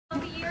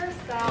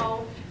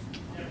So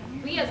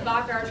we as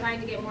VACA are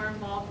trying to get more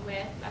involved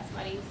with Best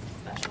Buddies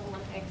Special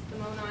Olympics, the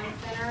Monon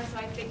Center, so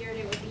I figured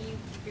it would be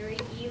very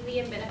easy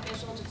and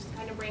beneficial to just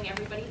kind of bring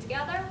everybody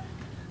together.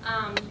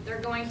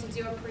 They're going to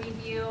do a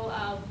preview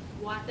of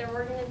what their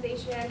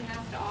organization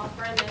has to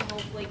offer, and then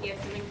hopefully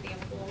give some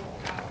examples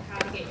about how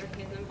to get your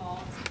kids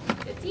involved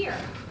this year.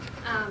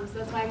 So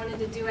that's why I wanted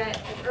to do it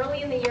as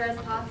early in the year as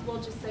possible,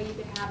 just so you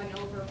could have an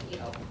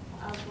overview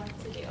of what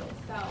to do.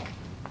 So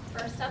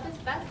first up is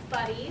Best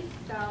Buddies.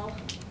 So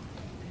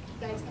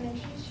you guys can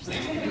introduce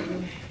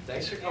yourselves.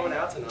 Thanks for coming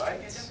out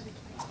tonight.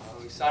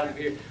 I'm excited to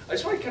be here. I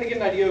just want to kind of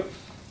get an idea of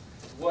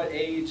what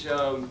age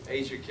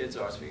your kids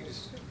are. So you can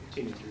just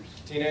Teenagers.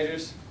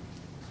 Teenagers?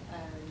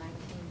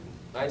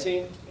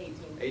 19. 19? 18.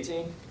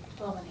 18?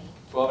 12 and 8.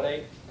 12 and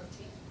 8?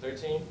 13.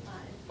 13? 5.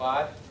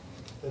 5?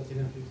 13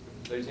 and 15.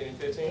 13 and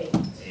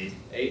 15? 8.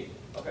 8?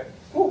 Okay.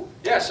 Cool.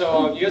 Yeah,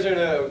 so you guys are in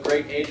a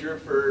great age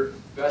group for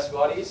Best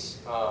Buddies.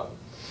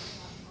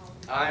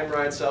 I'm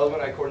Ryan Sullivan.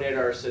 I coordinate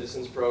our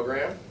Citizens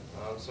program.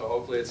 So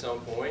hopefully at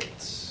some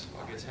point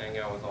I'll get to hang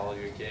out with all of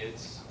your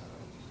kids.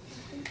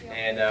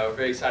 And we're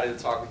very excited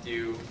to talk with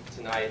you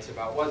tonight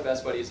about what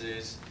Best Buddies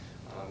is.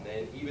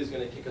 And Eva's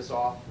going to kick us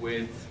off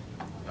with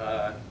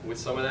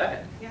some of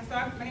that. Yeah,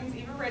 so my name is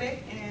Eva Riddick,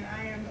 and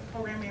I am the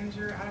program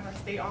manager out of our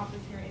state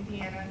office here in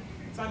Indiana.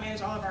 So I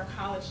manage all of our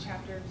college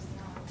chapters.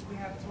 We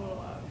have a total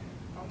of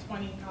about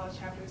 20 college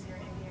chapters here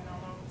in Indiana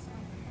alone. So,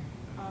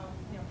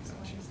 so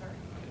I should start.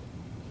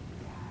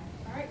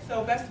 All right,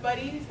 so Best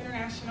Buddies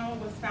International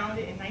was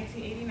founded in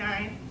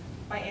 1989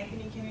 by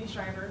Anthony Kennedy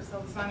Shriver, so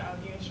the son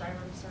of Eunice Shriver,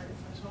 who started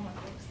Special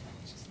Olympics.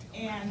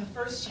 And the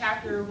first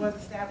chapter was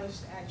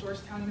established at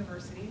Georgetown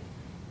University.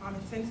 And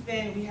since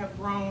then, we have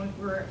grown.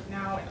 We're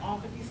now in all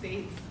 50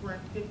 states. We're in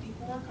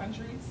 54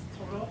 countries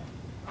total.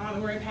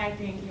 And we're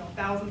impacting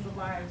thousands of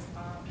lives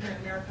here in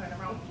America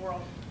and around the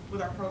world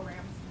with our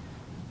programs.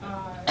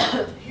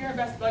 Here in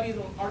Best Buddies,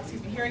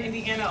 here in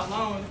Indiana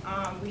alone,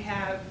 we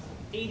have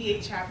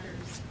 88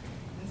 chapters.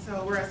 And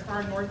so we're as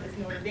far north as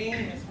Notre Dame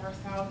and as far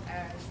south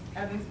as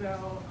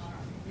Evansville,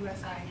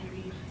 USI, and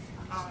UD.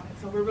 And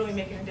so we're really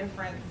making a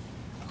difference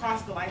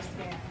across the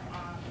lifespan,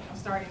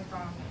 starting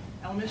from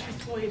elementary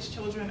school age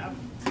children up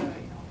to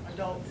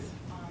adults.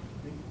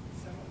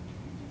 So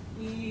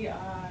we,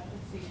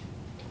 let's see,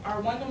 our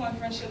one-to-one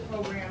friendship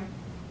program,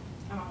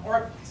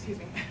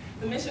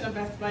 the mission of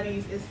Best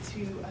Buddies is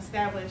to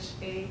establish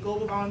a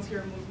global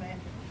volunteer movement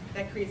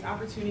that creates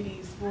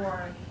opportunities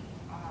for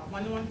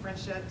one-to-one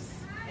friendships,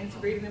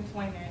 integrated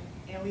employment,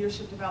 and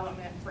leadership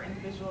development for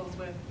individuals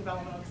with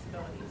developmental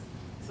disabilities.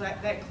 So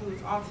that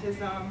includes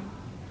autism,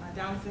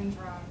 Down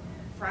syndrome,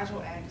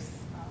 Fragile X,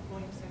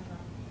 Williams syndrome,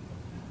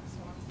 so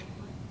on and so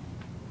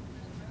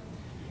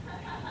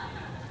forth.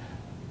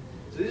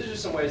 So these are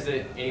just some ways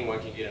that anyone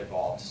can get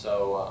involved.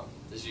 So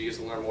as you get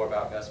to learn more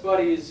about Best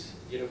Buddies,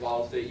 get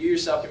involved with it. You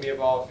yourself can be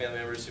involved, family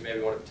members who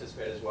maybe want to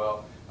participate as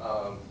well.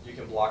 You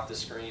can block the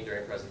screen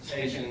during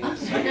presentations.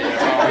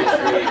 That's always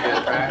really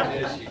good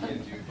practice. You can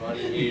do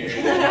bunny ears,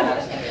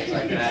 and things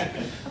like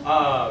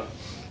that.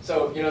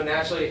 So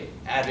naturally,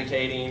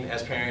 advocating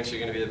as parents, you're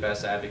going to be the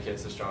best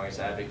advocates, the strongest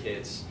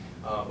advocates.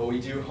 But we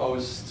do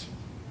host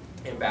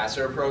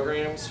ambassador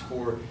programs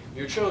for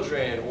your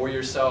children or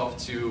yourself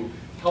to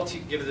help to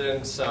give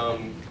them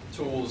some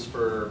tools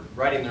for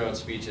writing their own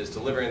speeches,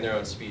 delivering their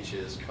own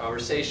speeches,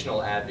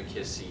 conversational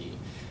advocacy,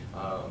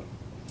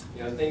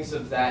 things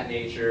of that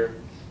nature,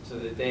 so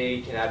that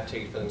they can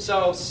advocate for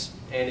themselves.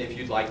 And if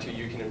you'd like to,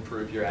 you can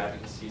improve your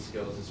advocacy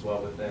skills as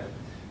well with them.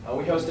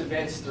 We host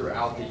events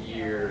throughout the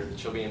year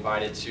that you'll be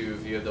invited to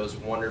via those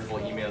wonderful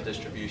email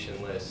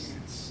distribution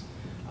lists.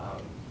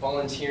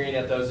 Volunteering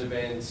at those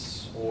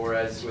events, or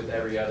as with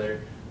every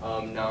other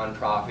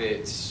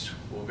nonprofit,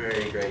 will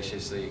very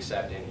graciously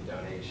accept any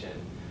donation.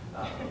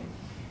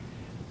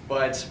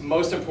 But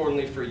most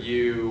importantly for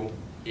you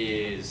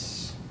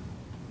is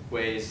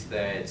ways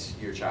that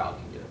your child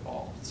can get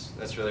involved.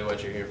 That's really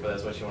what you're here for.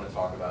 That's what you want to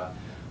talk about.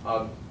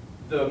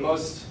 The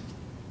most,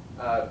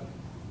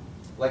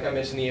 like I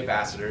mentioned, the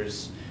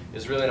Ambassadors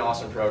is really an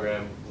awesome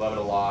program. Love it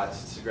a lot.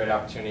 It's a great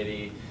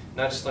opportunity.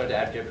 Not just learn to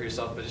advocate for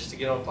yourself, but just to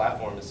get on a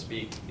platform and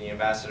speak. The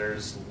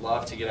Ambassadors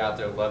love to get out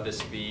there, love to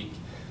speak.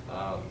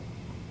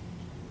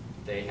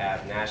 They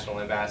have national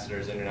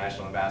ambassadors,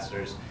 international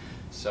ambassadors.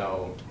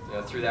 So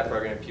through that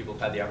program, people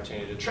have had the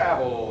opportunity to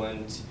travel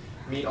and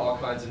meet all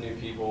kinds of new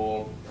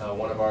people.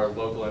 One of our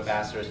local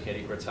ambassadors,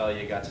 Katie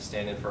Cortellia, got to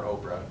stand in for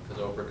Oprah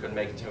because Oprah couldn't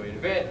make it to an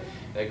event.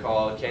 They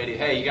called Katie,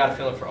 hey, you got to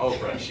fill in for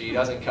Oprah. She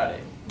doesn't cut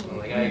it. I'm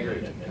like, I agree.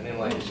 I didn't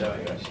like the show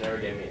anyway. She never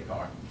gave me a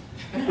car.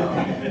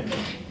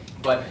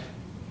 But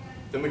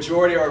the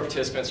majority of our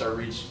participants are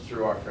reached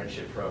through our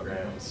friendship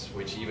programs,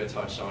 which Eva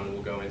touched on, and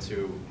we'll go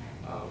into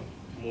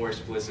more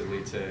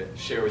explicitly to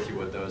share with you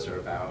what those are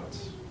about.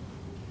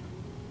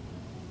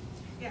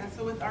 Yeah,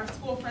 so with our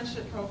school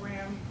friendship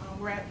program,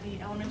 we're at the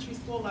elementary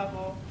school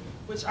level,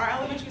 which our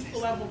elementary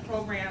school level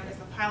program is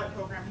a pilot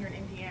program here in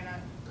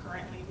Indiana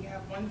currently. We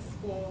have one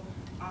school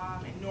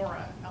in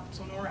Nora,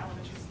 so Nora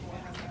Elementary School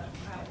has a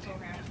pilot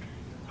program.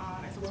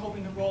 And so we're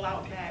hoping to roll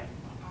out that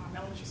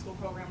elementary school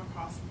program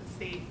across the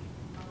state,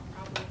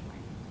 probably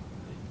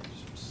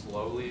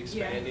Slowly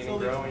expanding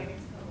slowly and growing.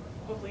 expanding,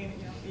 so hopefully in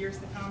the years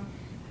to come.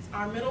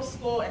 Our middle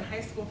school and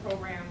high school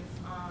programs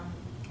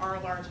are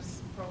our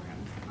largest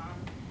programs.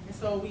 And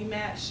so we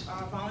match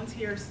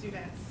volunteer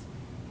students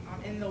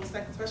in those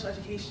special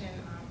education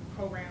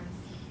programs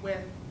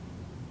with,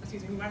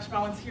 we match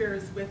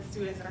volunteers with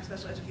students in our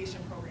special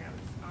education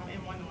programs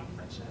in one-to-one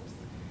friendships.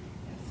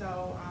 And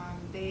so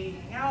they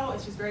hang out,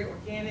 it's just very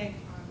organic,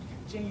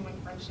 genuine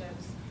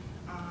friendships.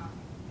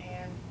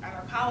 And at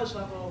our college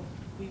level,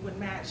 we would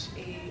match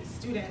a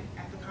student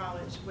at the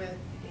college with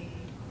an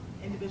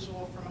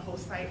individual from a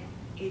host site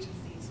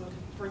agency. So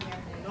for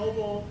example,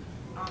 Noble,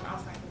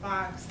 Outside the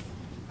Box,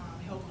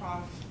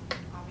 Hillcroft,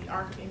 the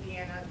ARC of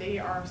Indiana, they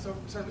are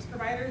service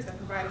providers that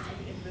provide us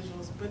with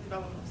individuals with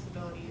developmental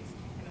disabilities,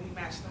 and then we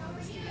match them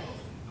with the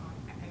students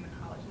in the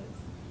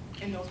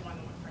colleges in those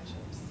one-to-one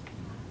friendships.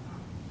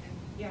 And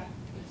yeah,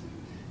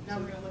 now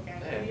we're gonna look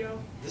at a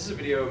video. This is a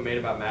video made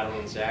about Madeline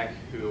and Zach,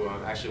 who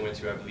actually went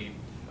to, I believe,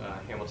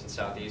 Hamilton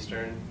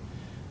Southeastern,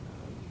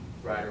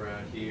 right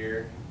around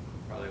here,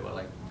 probably what,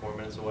 like 4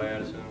 minutes away,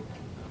 I'd assume.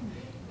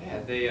 Yeah,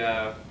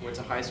 they went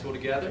to high school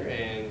together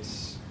and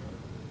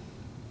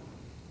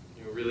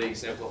really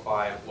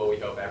exemplify what we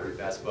hope every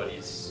Best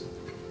Buddies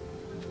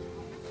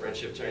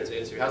friendship turns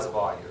into. How's the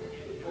volume?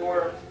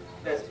 Before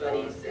Best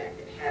Buddies, Zach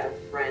could have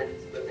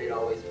friends, but they'd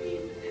always be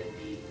within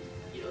the,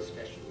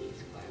 special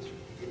needs classroom.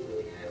 He didn't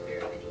really have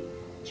very many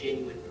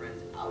genuine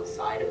friends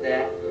outside of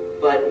that.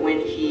 But when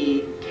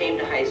he came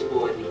to high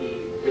school and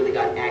he really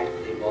got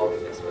actively involved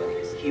with Best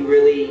Buddies, he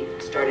really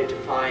started to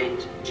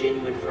find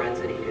genuine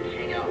friends that he could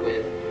hang out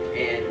with.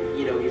 And,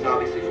 he's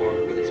obviously formed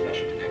a really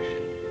special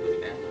connection with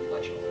Madeline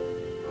Fletcher.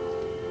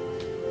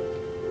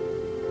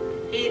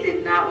 He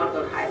did not want to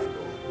go to high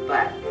school,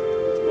 but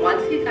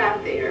once he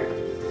got there,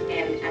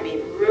 and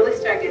really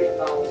started getting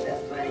involved with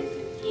Best Buddies,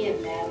 and he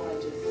and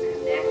Madeline just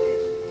connected.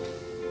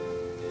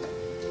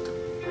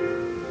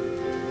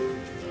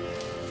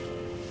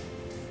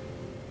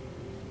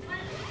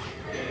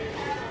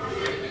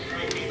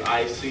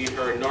 I see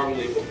her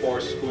normally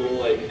before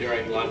school and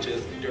during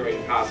lunches,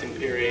 during passing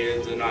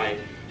periods, and I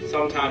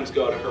sometimes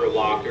go to her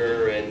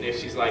locker, and if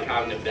she's like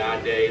having a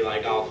bad day,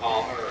 like I'll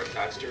call her or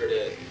text her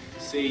to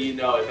see,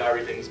 if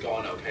everything's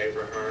going okay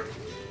for her.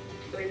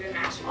 We've been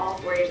matched all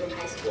 4 years of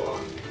high school.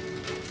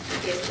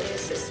 Basically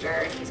his sister,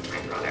 and he's my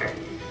brother.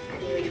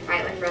 We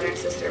fight like brother and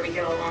sister. We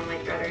get along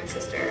like brother and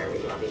sister. We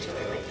love each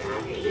other like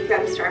that. He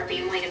comes to our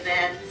family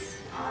events,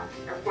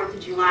 our 4th of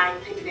July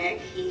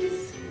picnic.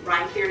 He's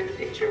right there in the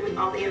picture with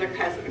all the other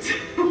cousins.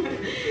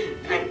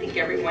 I think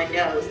everyone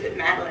knows that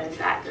Madeline and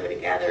Zach go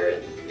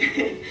together,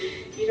 and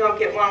you don't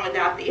get one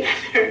without the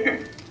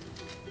other.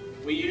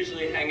 We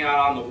usually hang out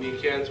on the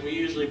weekends. We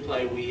usually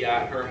play Wii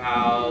at her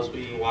house.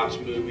 We watch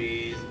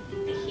movies.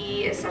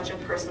 He is such a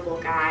personable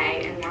guy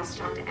and wants to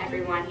talk to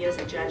everyone. He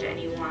doesn't judge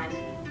anyone.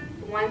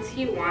 Once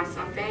he wants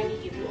something,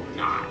 he will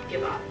not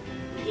give up.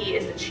 He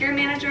is the cheer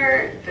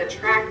manager, the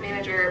track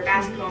manager,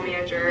 basketball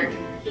manager.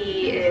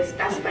 He is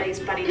Best Buddies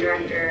buddy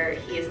director.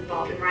 He is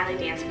involved in Riley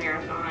Dance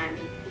Marathon.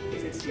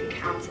 He's in student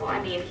council.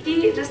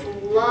 He just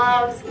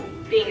loves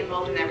being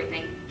involved in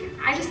everything.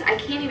 I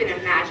can't even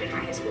imagine my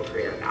high school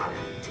career without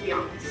him, to be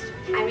honest.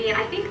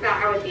 I think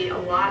that I would be a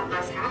lot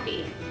less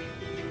happy.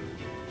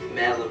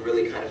 Madeline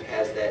really kind of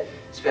has that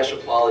special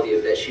quality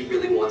of that she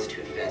really wants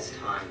to invest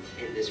time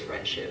in this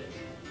friendship.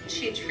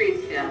 She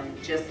treats him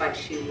just like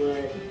she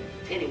would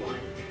anyone.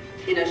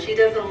 She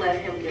doesn't let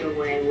him get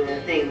away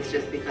with things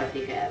just because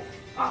he has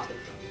autism.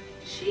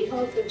 She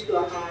holds him to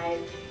a high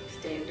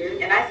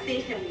standard, and I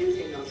see him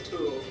using those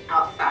tools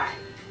outside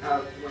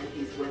of when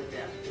he's with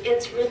them.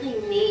 It's really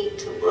neat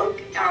to look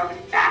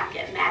back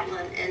at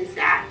Madeline and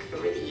Zach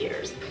over the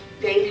years.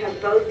 They have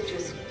both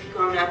just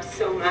grown up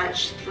so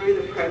much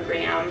through the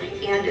program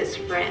and as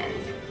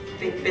friends.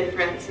 They've been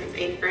friends since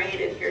 8th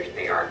grade, and here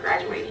they are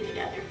graduating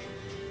together.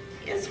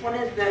 It's one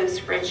of those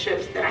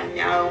friendships that I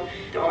know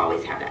they'll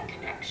always have that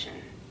connection.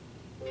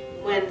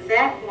 When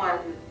Zach won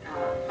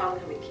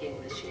Homecoming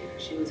King this year,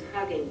 she was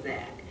hugging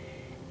Zach,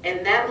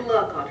 and that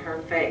look on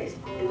her face,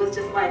 it was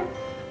just like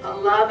a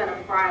love and a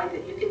pride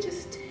that you could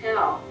just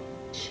tell.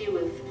 She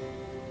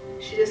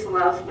just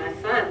loves my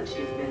son.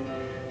 She's been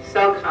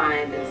so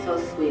kind and so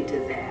sweet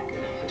to Zach,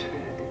 and I'm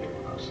trying not to get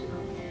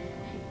emotional.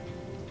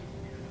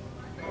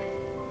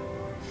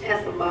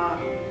 As a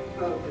mom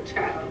of a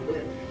child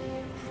with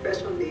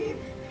special needs,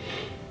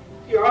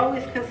 you're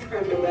always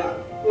concerned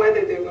about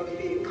whether they're going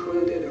to be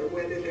included or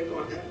whether they're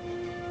going to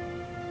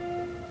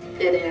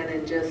fit in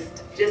and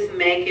just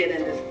make it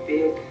in this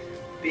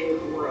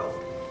big world.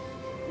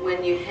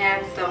 When you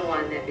have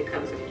someone that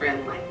becomes a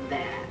friend like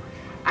that,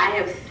 I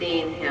have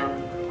seen him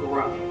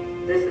grow.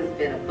 This has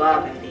been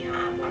above and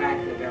beyond what I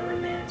could have ever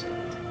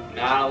imagined.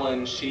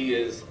 Madeline, she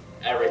is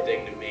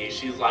everything to me.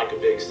 She's like a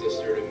big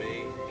sister to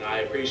me. And I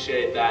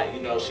appreciate that,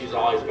 she's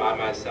always by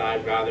my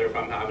side, rather if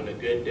I'm having a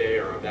good day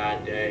or a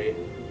bad day.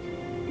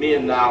 Me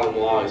and Madeline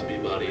will always be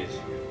buddies.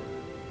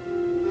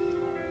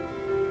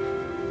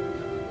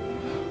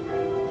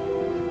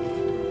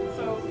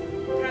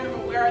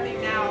 where are they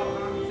now?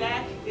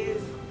 Zach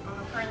is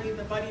currently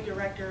the buddy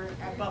director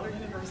at Butler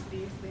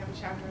University, so they have a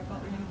chapter at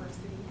Butler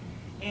University,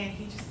 and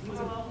he was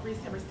a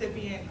recent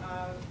recipient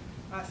of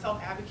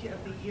Self-Advocate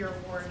of the Year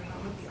Award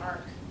with the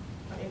ARC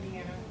of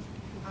Indiana.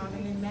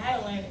 And then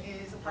Madeline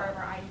is a part of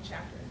our IU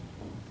chapter.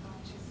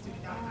 She's a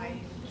student down at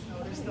IU,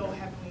 so they're still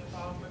heavily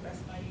involved with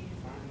Best Buddies.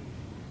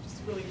 Just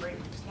really great,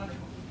 just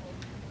wonderful people.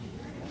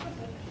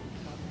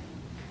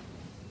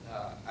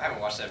 I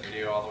haven't watched that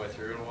video all the way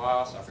through in a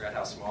while, so I forgot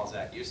how small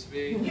Zach used to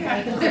be. Yeah.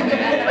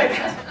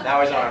 And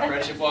now he's on our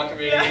friendship walk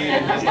committee,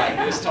 and he's like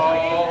this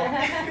tall,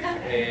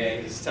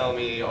 and he's telling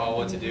me all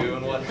what to do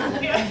and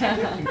whatnot.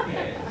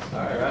 And, all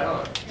right, right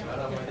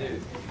on, my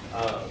dude.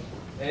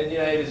 And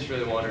it is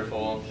really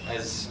wonderful,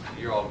 as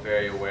you're all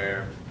very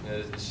aware.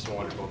 It's just a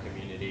wonderful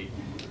community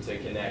to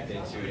connect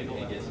into and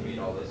get to meet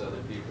all those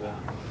other people.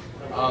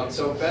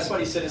 So Best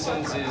Buddy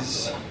Citizens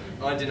is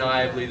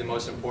undeniably the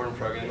most important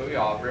program that we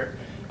offer.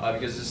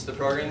 Because it's the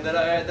program that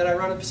I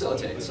run and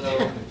facilitate,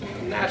 so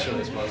naturally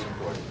it's most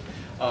important.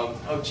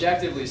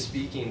 Objectively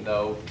speaking,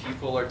 though,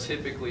 people are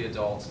typically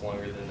adults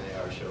longer than they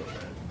are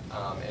children.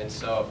 And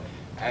so,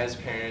 as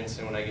parents,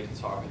 and when I get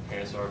to talk with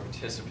parents or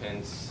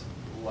participants,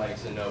 like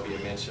Zenobia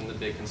mentioned, the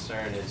big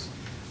concern is,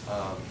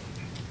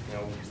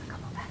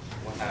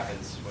 what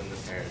happens when the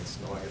parent's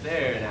no longer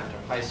there, and after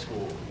high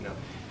school,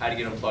 how to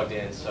get them plugged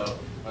in. So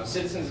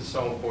Citizens is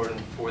so important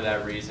for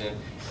that reason.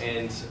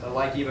 And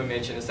like Eva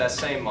mentioned, it's that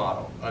same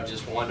model of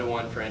just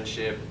one-to-one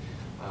friendship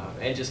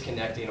and just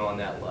connecting on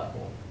that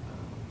level.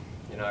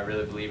 I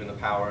really believe in the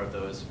power of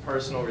those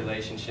personal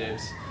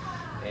relationships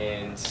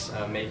and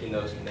making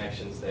those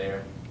connections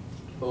there.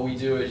 But we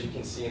do, as you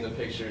can see in the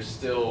pictures,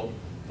 still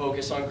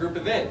focus on group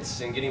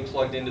events and getting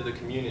plugged into the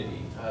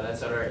community.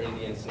 That's at our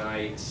Indians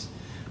Nights.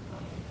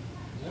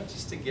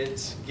 Just to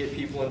get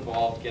people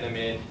involved, get them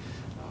in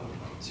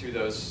to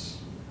those,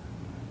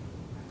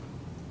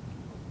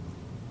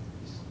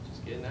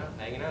 just getting out,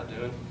 hanging out,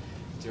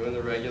 doing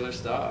the regular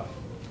stuff.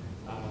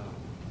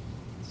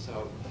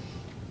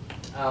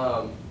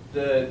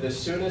 The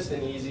soonest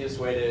and easiest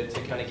way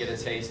to kind of get a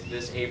taste,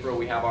 this April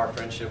we have our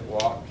Friendship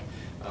Walk.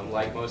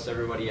 Like most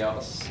everybody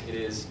else, it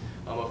is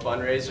a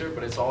fundraiser,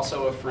 but it's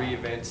also a free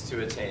event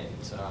to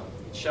attend.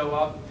 Show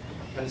up,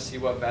 kind of see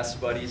what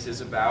Best Buddies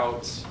is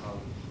about.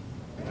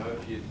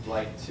 If you'd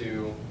like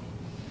to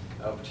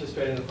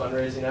participate in the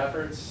fundraising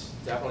efforts,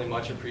 definitely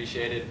much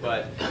appreciated.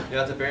 But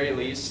at the very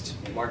least,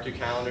 mark your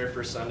calendar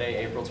for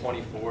Sunday, April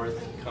 24th.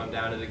 Come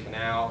down to the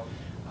canal.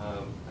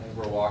 I think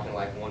we're walking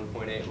like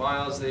 1.8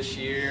 miles this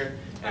year,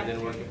 and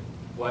then we're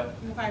what?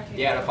 The 5K.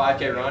 Yeah, a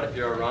 5K run. If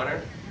you're a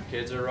runner, your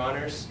kids are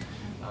runners.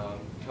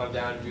 Come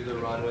down and do the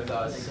run with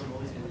us.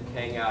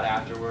 Hang out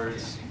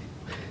afterwards,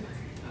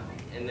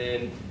 and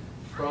then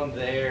from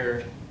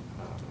there.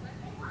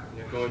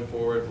 Going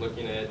forward,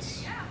 looking at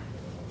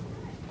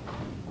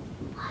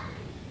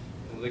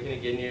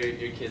getting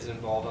your kids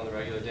involved on the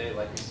regular day.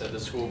 Like we said, the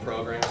school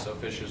program, so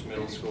Fishers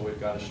Middle School, we've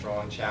got a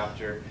strong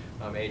chapter.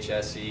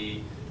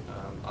 HSE,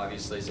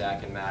 obviously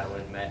Zach and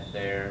Madeline met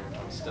there.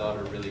 Still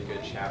have a really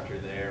good chapter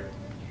there.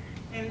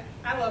 And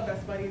I love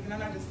Best Buddies, and I'm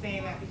not just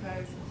saying that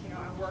because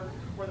I work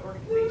for the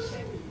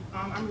organization.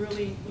 I'm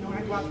really, when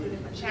I go out to the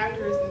different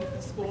chapters and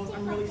the schools,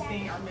 I'm really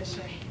seeing our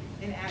mission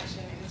in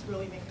action, and it's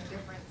really making a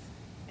difference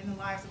in the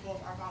lives of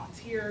both our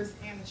volunteers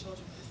and the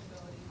children with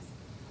disabilities.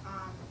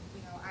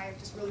 I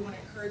just really want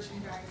to encourage you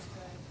guys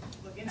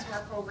to look into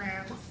our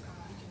programs.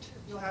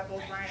 You'll have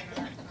both Ryan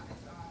and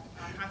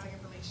our contact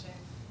information.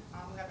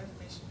 We'll have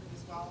information for you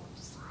as well,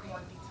 just more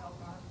details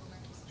about our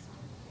programs.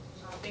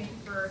 So, thank you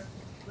for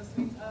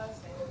listening to us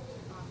and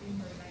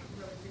being here tonight. We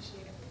really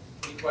appreciate it.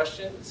 Any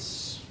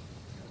questions?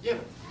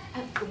 Yeah.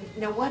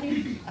 Now, what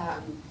if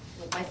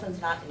my son's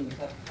not in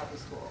public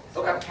school?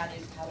 So Okay.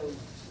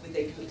 Would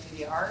they do it through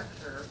the ARC,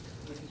 or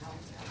would he help?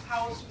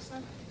 How old is your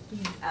son?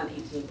 He's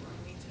 18.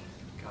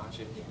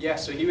 Gotcha. Yeah,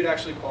 so he would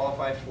actually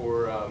qualify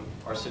for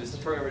our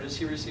Citizens Program, or does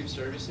he receive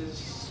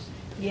services?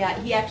 Yeah,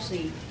 he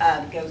actually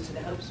goes to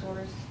the Hope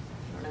Source.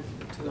 I don't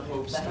know. To the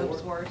Hope The Hope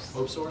Source? Source.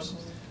 Hope Source?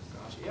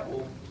 Gotcha. Yeah,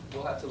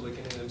 we'll have to look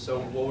into them.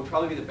 So what would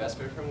probably be the best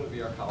fit for him would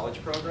be our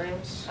college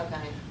programs.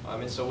 Okay.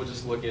 And so we'll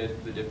just look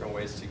at the different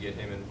ways to get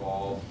him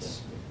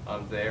involved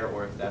there,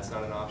 or if that's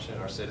not an option,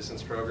 our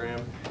Citizens Program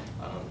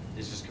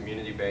is just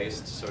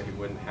community-based, so he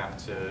wouldn't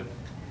have to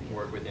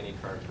work with any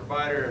current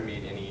provider or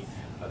meet any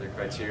other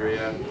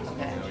criteria.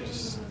 Okay.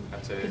 Just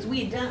have to. Because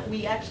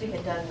we actually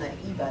had done the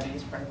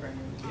eBuddies program.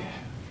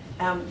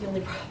 Yeah. The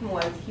only problem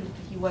was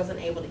he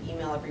wasn't able to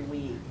email every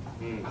week,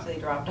 so they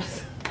dropped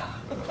us.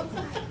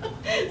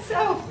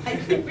 So I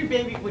think we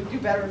maybe would do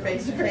better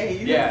face to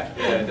face. Yeah,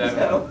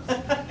 definitely.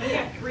 And we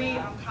have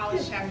 3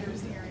 college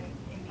chapters here in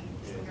Indy.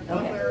 So we have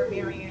Butler,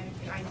 Marion,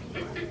 and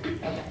IU.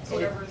 Okay. So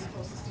whatever is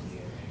closest to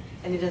you.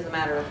 And it doesn't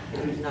matter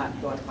if he's not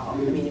going to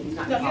college. I mean, if he's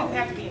not No, in he doesn't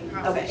college. have to be in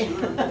college. Okay. He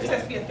just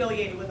has to be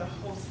affiliated with a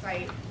host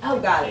site. Oh,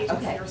 got it.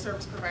 Agency Okay. or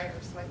service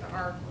providers, like the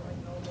ARC or like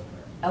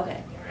NOLA.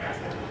 Okay.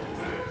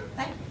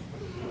 Thanks.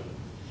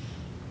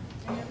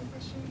 Any other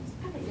questions?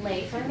 I was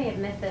late, so I may have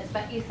missed this,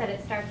 but you said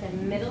it starts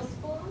in middle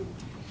school?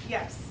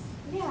 Yes.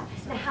 Yeah.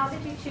 Now, how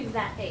did you choose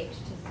that age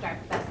to start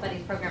the Best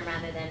Buddies program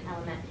rather than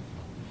elementary?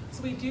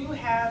 So we do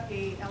have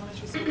a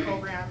elementary school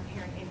program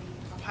here in Indy,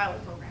 a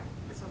pilot program.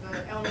 So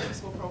the elementary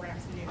school program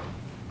is new.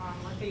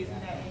 We're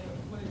phasing that in,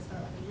 what is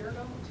that, like a year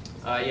ago?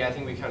 Yeah, I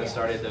think we kind of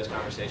started those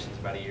conversations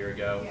about a year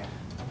ago. Yeah.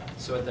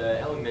 So at the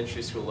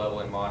elementary school level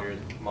in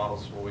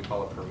models what we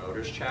call a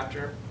promoters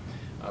chapter,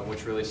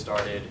 which really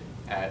started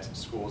at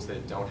schools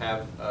that don't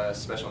have a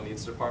special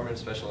needs department,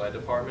 special ed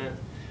department.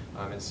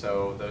 And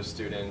so those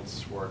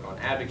students work on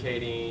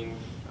advocating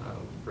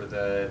for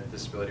the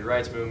disability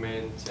rights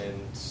movement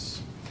and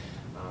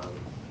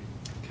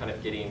kind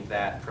of getting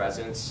that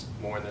presence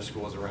more in their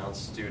schools around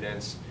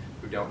students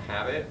who don't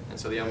have it. And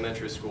so the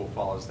elementary school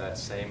follows that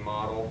same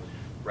model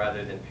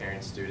rather than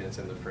parent students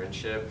and the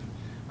friendship.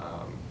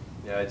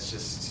 Yeah, it's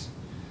just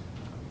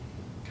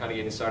kind of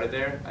getting started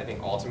there. I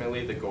think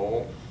ultimately the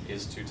goal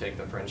is to take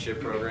the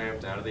friendship program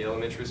down to the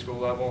elementary school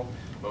level,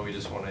 but we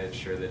just want to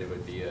ensure that it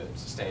would be a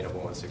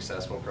sustainable and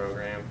successful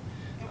program.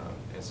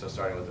 And so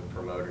starting with the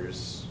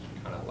promoters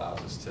kind of allows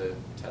us to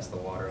test the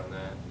water on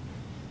that.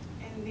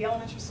 In the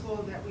elementary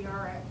school that we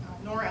are at,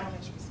 Nora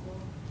Elementary School,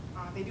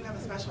 they do have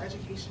a special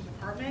education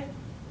department,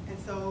 and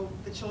so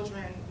the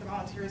children, the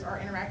volunteers are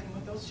interacting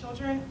with those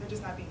children, they're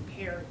just not being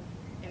paired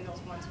in those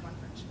one-to-one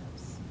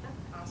friendships.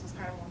 So it's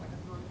kind of more like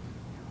a group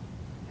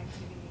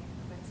activity,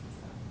 events and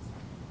stuff.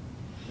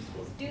 Do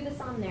schools do this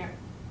on their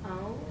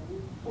own,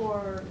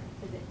 or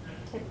is it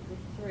typically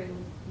through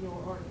your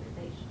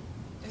organization?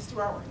 It's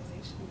through our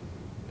organization,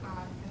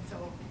 and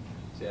so.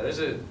 So yeah,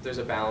 there's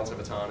a balance of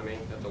autonomy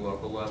at the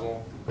local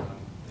level.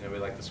 You know, we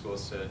like the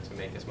schools to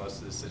make as most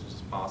of the decisions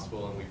as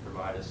possible, and we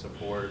provide as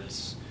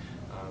supports,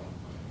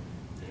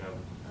 you know,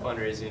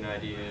 fundraising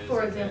ideas.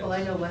 For example,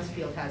 I know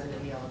Westfield has it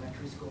in the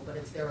elementary school, but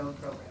it's their own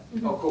program.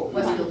 Oh, cool.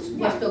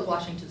 Westfield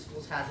Washington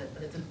Schools has it,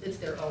 but it's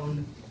their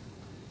own,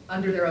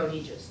 under their own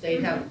aegis.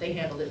 They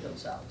handled it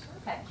themselves.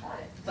 Okay, got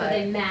it. So But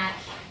they match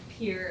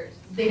peers.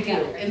 They do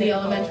together. in the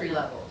elementary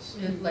levels.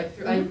 And like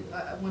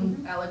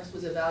when Alex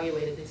was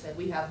evaluated, they said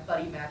we have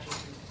buddy matching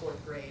through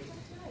 4th grade,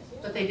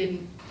 but we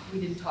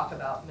didn't talk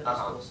about middle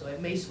school, so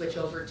it may switch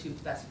over to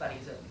best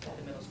buddies at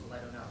the middle school. I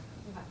don't know.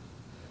 Okay.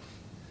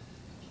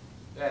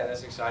 Yeah,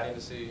 that's exciting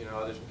to see, you know,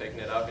 others picking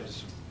it up and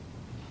just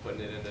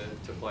putting it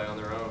into play on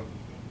their own.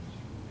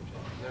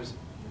 There's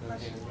another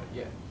thing,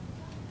 yeah.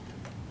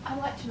 I'd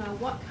like to know,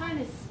 what kind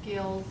of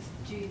skills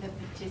do the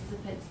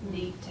participants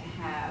need to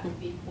have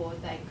before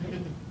they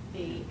could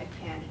be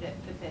a candidate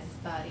for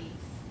Best Buddies?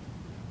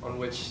 On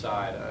which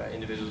side?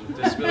 Individuals with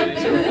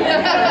disabilities? Or With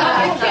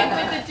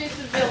the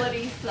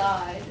disability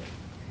side.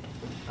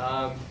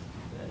 None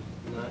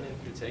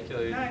in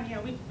particular. None,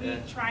 yeah, we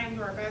try and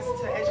do our best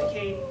to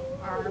educate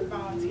our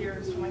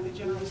volunteers from like the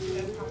general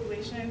student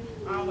population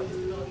on what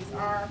disabilities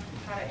are,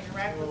 how to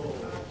interact with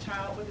a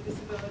child with a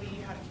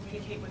disability, how to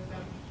communicate with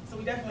them. So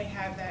we definitely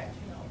have that,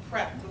 you know,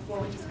 prep before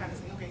we just kind of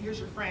say, okay, here's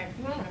your friend,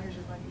 here's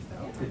your buddy. So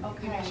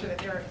we make sure that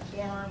they're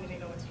informed and they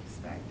know what to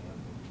expect.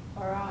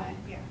 All right.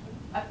 Yeah.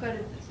 I've got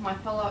my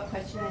follow-up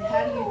question. And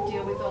how do you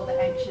deal with all the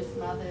anxious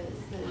mothers?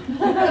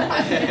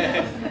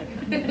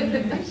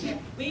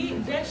 We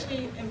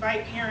actually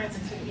invite parents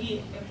to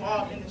be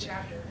involved in the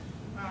chapter,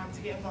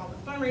 to get involved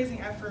with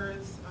fundraising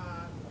efforts,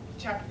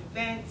 chapter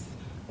events,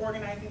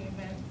 organizing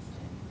events.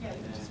 Yeah,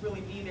 you can just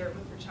really be there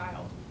with your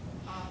child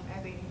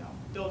as they, you know,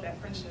 build that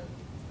friendship.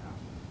 So,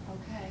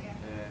 Okay.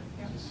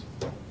 Yeah, just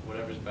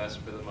whatever's best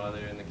for the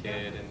mother and the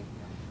kid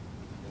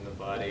and the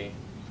buddy.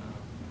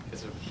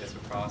 It's a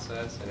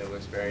process, and it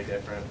looks very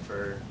different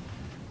for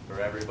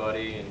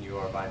everybody, and you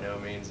are by no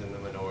means in the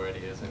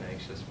minority as an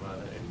anxious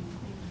mother.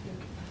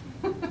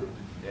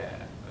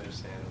 Yeah,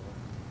 understandable.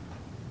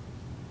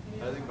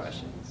 Other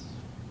questions?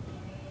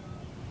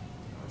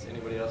 Does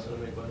anybody else want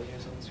to make money or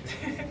something?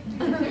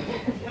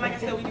 And like I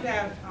said, we do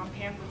have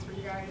pamphlets for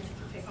you guys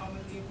to take home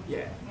with you.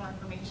 Yeah. More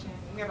information.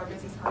 And we have our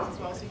business cards as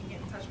well, so you can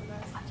get in touch with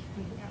us.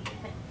 Yeah.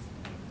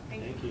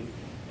 Thank you.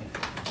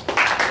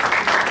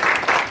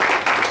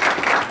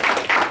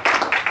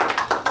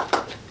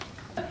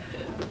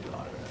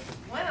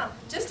 Well,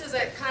 just as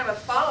a kind of a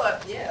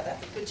follow-up, yeah,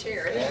 that's a good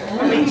chair.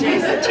 I mean,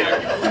 Jason.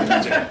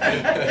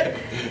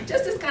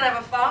 Just as kind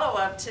of a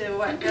follow-up to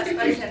what Best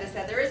Buddies had to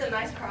say, there is a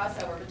nice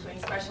crossover between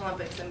Special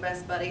Olympics and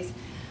Best Buddies.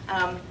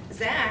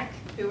 Zach,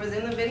 who was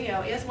in the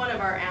video, is one of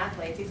our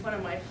athletes. He's one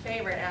of my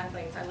favorite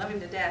athletes. I love him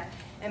to death.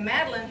 And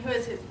Madeline, who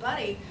is his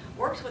buddy,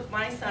 worked with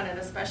my son in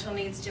a special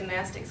needs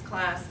gymnastics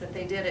class that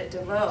they did at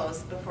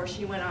DeVos before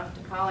she went off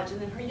to college. And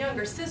then her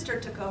younger sister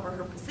took over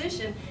her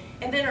position,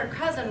 and then her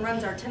cousin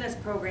runs our tennis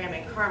program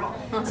in Carmel.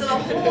 So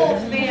the whole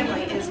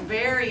family is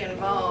very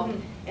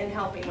involved in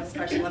helping with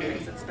Special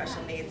Olympics and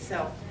special needs.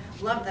 So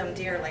love them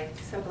dearly.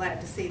 So glad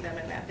to see them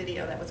in that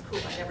video. That was cool.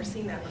 I'd never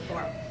seen that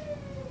before.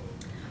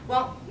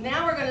 Well,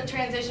 now we're going to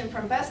transition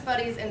from Best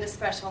Buddies into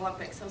Special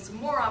Olympics. So some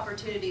more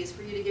opportunities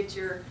for you to get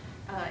your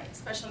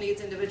special needs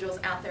individuals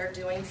out there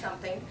doing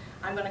something.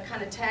 I'm going to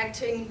kind of tag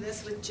team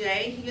this with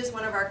Jay. He is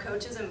one of our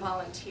coaches and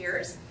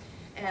volunteers.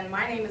 and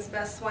my name is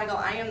Beth Swigel.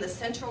 I am the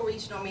Central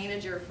Regional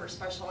Manager for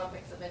Special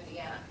Olympics of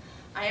Indiana.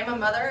 I am a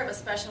mother of a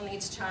special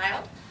needs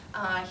child.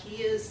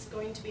 He is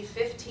going to be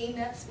 15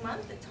 next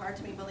month. It's hard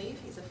to believe.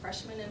 He's a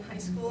freshman in high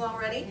school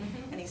already,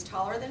 and he's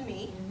taller than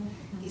me.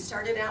 He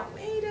started out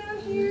way down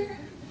here.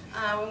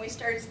 When we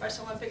started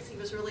Special Olympics, he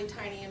was really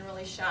tiny and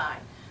really shy.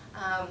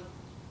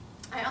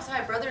 I also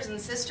have brothers and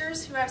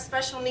sisters who have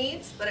special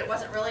needs, but it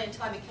wasn't really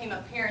until I became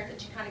a parent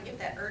that you kind of get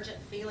that urgent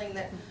feeling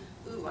that,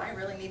 ooh, I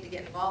really need to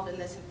get involved in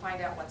this and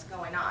find out what's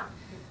going on.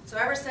 So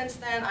ever since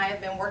then, I have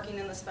been working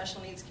in the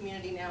special needs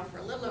community now for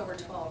a little over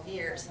 12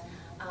 years.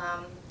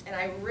 And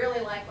I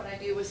really like what I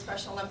do with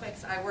Special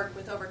Olympics. I work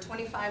with over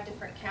 25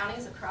 different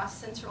counties across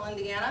central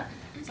Indiana,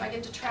 so I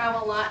get to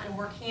travel a lot and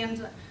work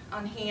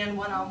hand-on-hand,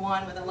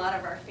 one-on-one with a lot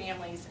of our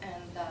families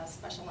and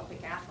Special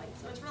Olympic athletes.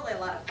 So it's really a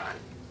lot of fun.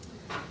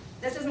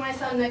 This is my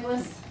son,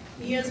 Nicholas.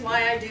 He is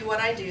why I do what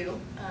I do.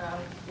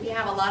 We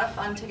have a lot of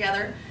fun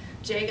together.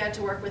 Jay got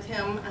to work with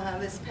him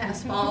this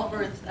past fall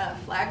with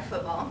flag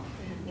football.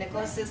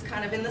 Nicholas is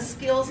kind of in the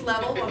skills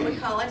level, what we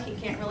call it. He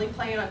can't really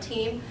play on a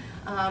team,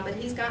 but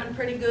he's gotten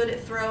pretty good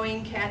at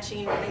throwing,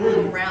 catching, running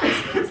little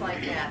routes, things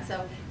like that.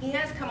 So he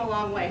has come a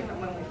long way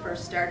from when we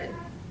first started.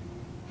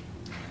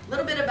 A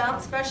little bit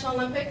about Special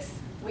Olympics.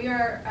 We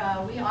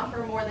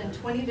offer more than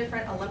 20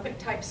 different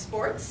Olympic-type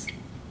sports.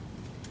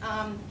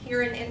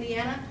 Here in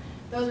Indiana,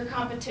 those are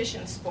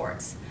competition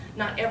sports.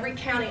 Not every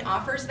county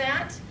offers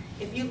that.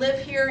 If you live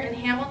here in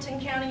Hamilton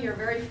County, you're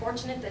very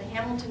fortunate that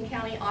Hamilton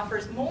County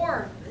offers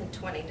more than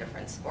 20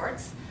 different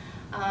sports.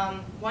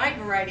 Wide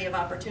variety of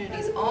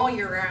opportunities all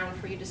year round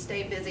for you to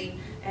stay busy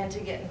and to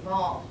get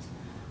involved.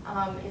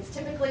 It's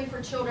typically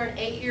for children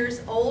 8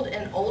 years old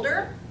and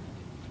older.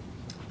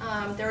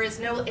 There is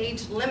no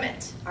age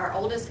limit. Our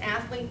oldest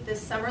athlete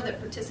this summer that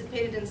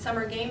participated in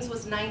summer games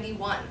was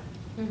 91.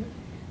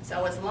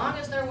 So as long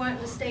as they're wanting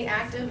to stay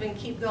active and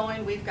keep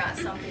going, we've got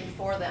something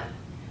for them.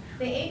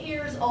 The 8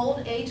 years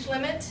old age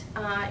limit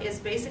is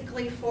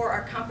basically for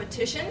our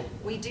competition.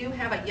 We do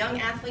have a young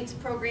athletes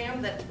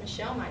program that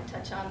Michelle might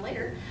touch on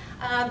later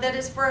that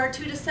is for our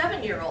 2 to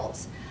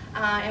 7-year-olds.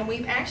 And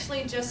we've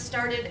actually just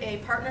started a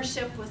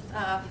partnership with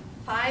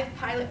 5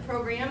 pilot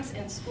programs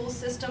in school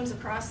systems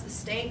across the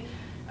state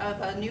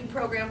of a new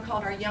program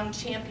called our Young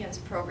Champions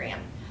program,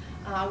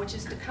 which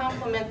is to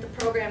complement the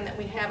program that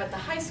we have at the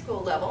high school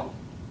level,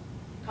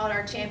 called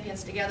our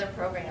Champions Together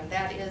program.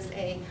 That is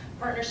a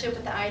partnership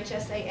with the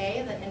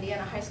IHSAA, the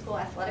Indiana High School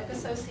Athletic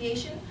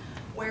Association,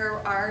 where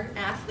our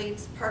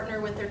athletes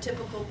partner with their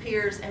typical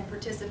peers and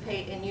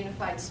participate in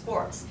unified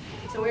sports.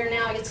 So we're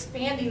now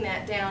expanding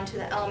that down to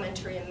the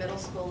elementary and middle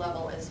school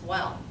level as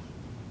well.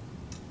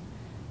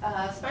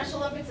 Special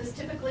Olympics is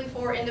typically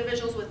for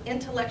individuals with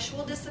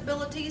intellectual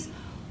disabilities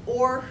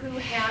or who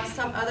have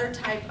some other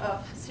type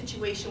of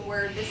situation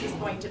where this is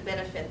going to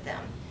benefit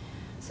them.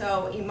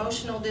 So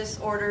emotional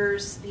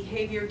disorders,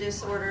 behavior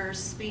disorders,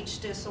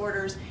 speech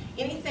disorders,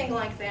 anything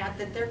like that,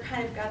 that they're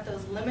kind of got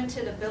those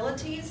limited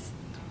abilities,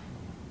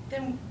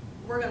 then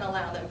we're going to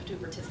allow them to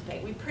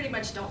participate. We pretty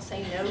much don't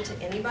say no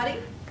to anybody,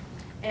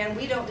 and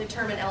we don't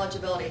determine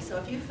eligibility. So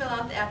if you fill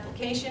out the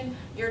application,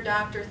 your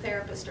doctor,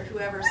 therapist, or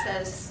whoever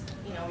says,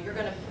 you know,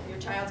 your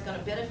child's going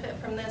to benefit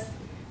from this,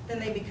 then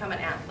they become an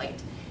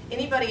athlete.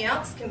 Anybody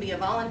else can be a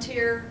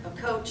volunteer, a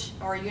coach,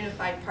 or a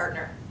unified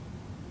partner.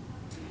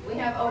 We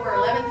have over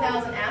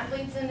 11,000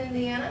 athletes in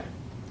Indiana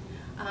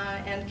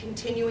and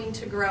continuing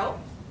to grow.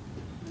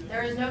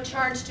 There is no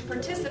charge to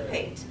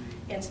participate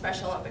in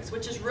Special Olympics,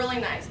 which is really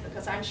nice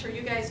because I'm sure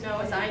you guys know,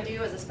 as I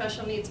do as a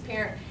special needs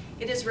parent,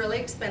 it is really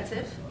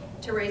expensive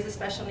to raise a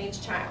special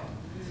needs child.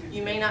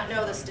 You may not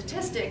know the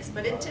statistics,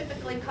 but it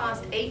typically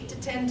costs 8 to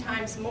 10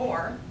 times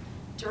more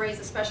to raise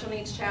a special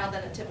needs child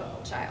than a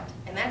typical child.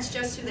 And that's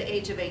just to the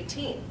age of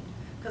 18.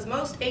 Because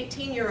most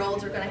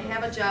 18-year-olds are going to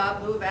have a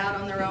job, move out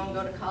on their own,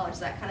 go to college,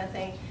 that kind of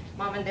thing.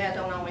 Mom and dad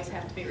don't always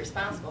have to be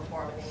responsible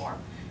for them anymore.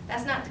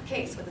 That's not the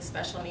case with a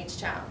special needs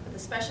child. With a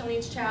special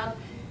needs child,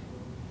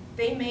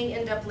 they may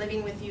end up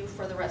living with you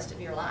for the rest of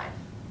your life.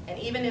 And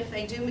even if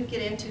they do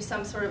get into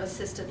some sort of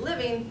assisted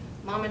living,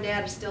 mom and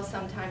dad are still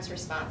sometimes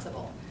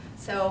responsible.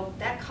 So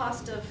that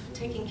cost of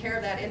taking care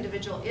of that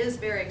individual is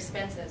very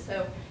expensive.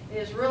 So it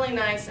is really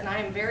nice, and I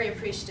am very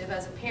appreciative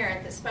as a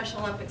parent that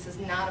Special Olympics is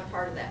not a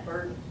part of that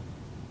burden.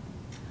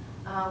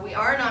 We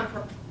are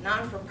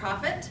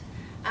non-for-profit,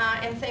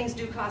 and things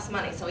do cost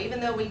money. So even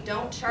though we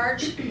don't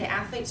charge the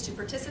athletes to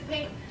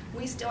participate,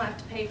 we still have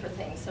to pay for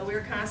things. So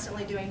we're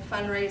constantly doing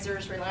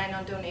fundraisers, relying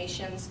on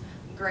donations,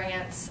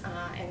 grants,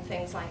 and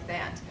things like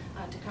that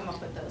to come up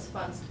with those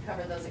funds to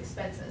cover those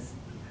expenses.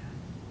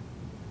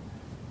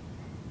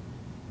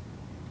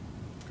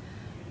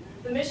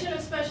 The mission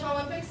of Special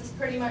Olympics is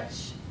pretty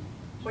much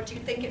what you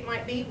think it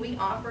might be. We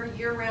offer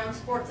year-round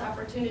sports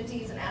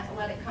opportunities and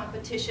athletic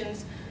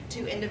competitions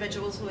to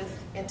individuals with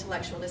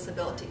intellectual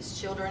disabilities,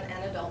 children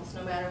and adults,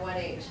 no matter what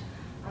age.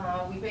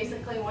 We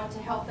basically want to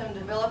help them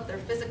develop their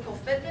physical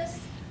fitness,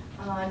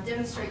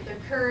 demonstrate their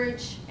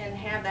courage, and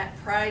have that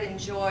pride and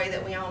joy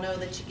that we all know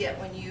that you get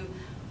when you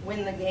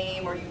win the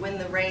game or you win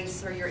the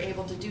race or you're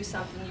able to do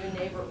something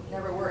you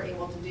never were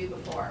able to do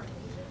before.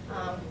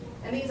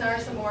 And these are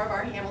some more of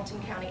our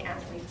Hamilton County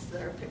athletes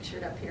that are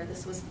pictured up here.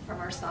 This was from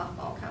our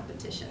softball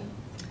competition.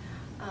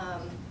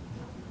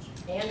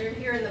 Andrew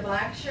here in the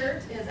black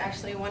shirt is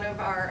actually one of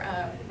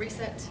our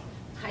recent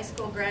high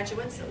school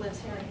graduates that lives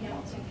here in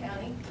Hamilton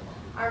County.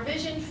 Our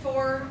vision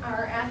for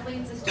our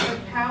athletes is to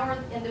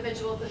empower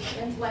individuals with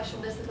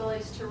intellectual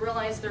disabilities to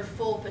realize their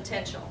full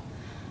potential.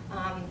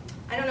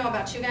 I don't know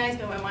about you guys,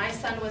 but when my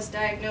son was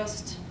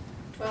diagnosed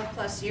 12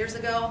 plus years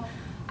ago,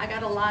 I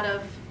got a lot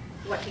of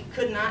what he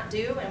could not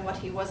do and what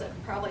he wasn't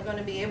probably going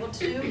to be able to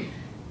do,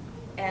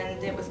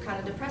 and it was kind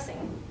of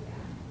depressing.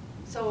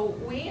 So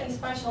we in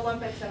Special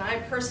Olympics, and I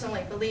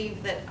personally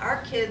believe that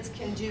our kids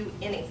can do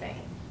anything.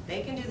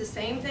 They can do the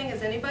same thing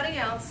as anybody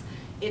else.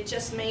 It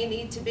just may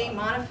need to be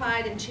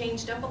modified and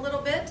changed up a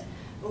little bit,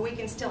 but we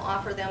can still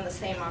offer them the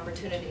same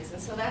opportunities.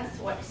 And so that's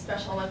what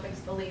Special Olympics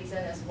believes in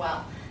as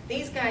well.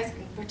 These guys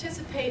can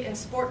participate in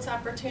sports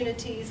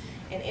opportunities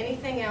and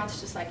anything else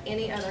just like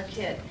any other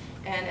kid.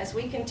 And as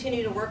we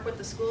continue to work with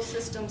the school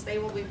systems, they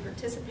will be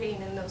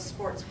participating in those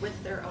sports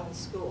with their own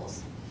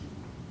schools.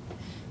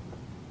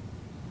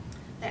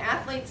 The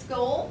athlete's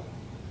goal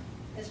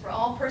is for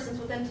all persons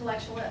with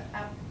intellectual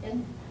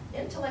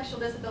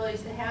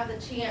disabilities to have the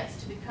chance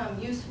to become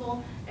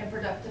useful and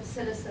productive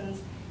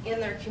citizens in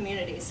their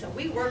community. So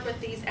we work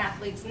with these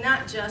athletes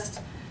not just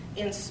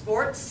in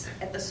sports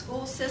at the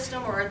school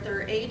system or at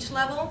their age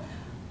level,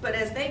 but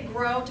as they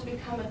grow to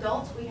become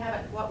adults, we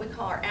have what we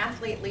call our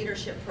athlete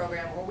leadership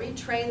program, where we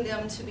train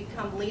them to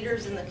become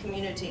leaders in the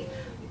community,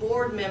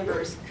 board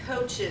members,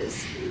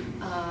 coaches,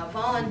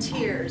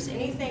 volunteers,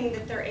 anything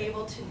that they're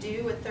able to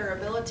do with their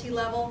ability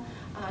level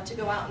to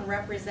go out and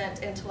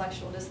represent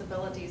intellectual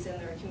disabilities in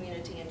their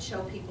community and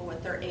show people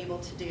what they're able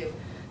to do.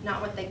 Not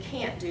what they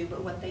can't do,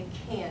 but what they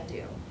can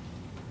do.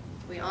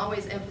 We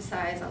always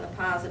emphasize on the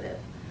positive.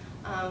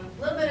 A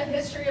little bit of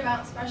history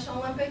about Special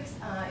Olympics.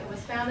 It was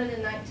founded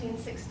in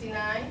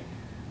 1969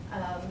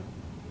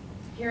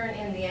 here in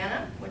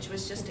Indiana, which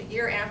was just a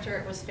year after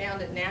it was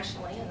founded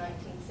nationally in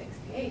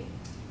 1968.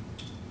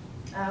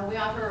 We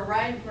offer a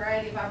wide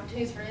variety of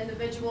opportunities for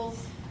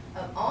individuals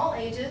of all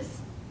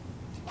ages.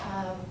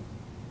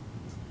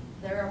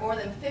 There are more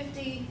than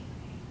 50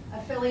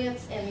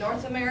 affiliates in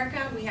North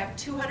America. We have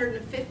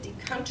 250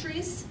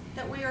 countries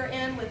that we are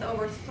in with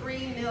over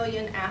 3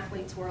 million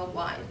athletes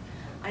worldwide.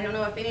 I don't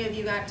know if any of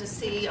you got to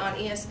see on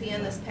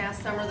ESPN this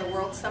past summer the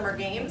World Summer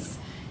Games.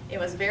 It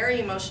was very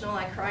emotional.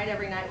 I cried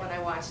every night when I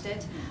watched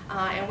it.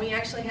 And we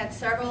actually had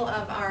several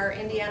of our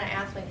Indiana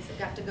athletes that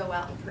got to go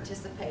out and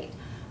participate.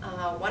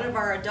 One of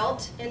our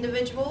adult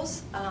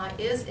individuals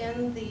is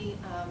in the,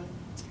 I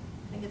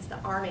think it's the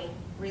Army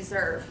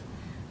Reserve.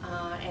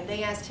 And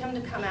they asked him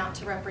to come out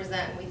to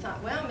represent. And we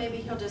thought, well, maybe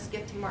he'll just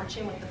get to march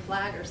in with the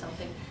flag or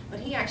something. But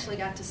he actually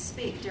got to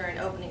speak during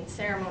opening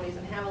ceremonies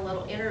and have a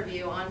little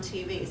interview on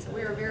TV. So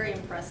we were very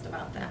impressed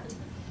about that.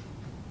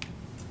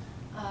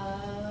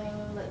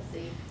 Let's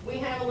see. We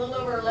have a little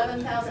over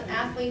 11,000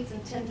 athletes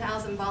and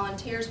 10,000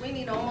 volunteers. We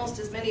need almost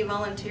as many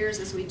volunteers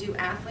as we do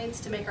athletes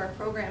to make our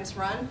programs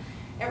run.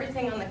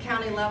 Everything on the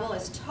county level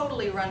is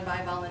totally run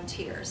by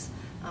volunteers.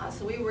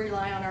 So we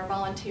rely on our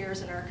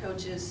volunteers and our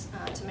coaches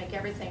to make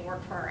everything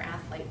work for our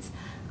athletes.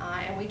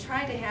 And we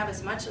try to have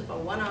as much of a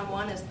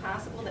one-on-one as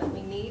possible that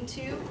we need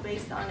to,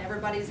 based on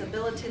everybody's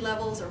ability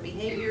levels or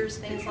behaviors,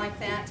 things like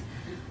that.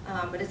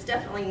 But it's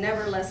definitely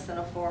never less than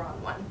a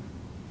 4-on-1.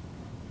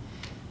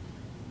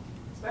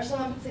 Special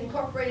Olympics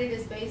Incorporated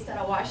is based out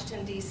of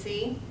Washington,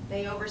 D.C.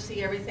 They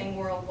oversee everything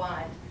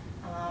worldwide.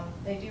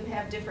 They do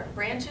have different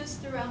branches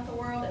throughout the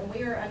world, and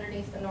we are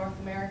underneath the North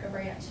America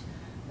branch.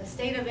 The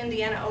state of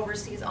Indiana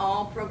oversees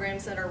all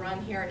programs that are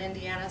run here in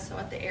Indiana, so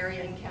at the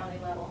area and county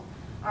level.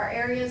 Our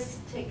areas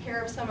take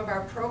care of some of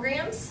our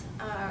programs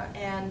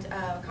and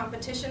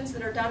competitions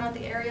that are done at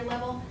the area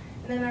level,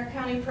 and then our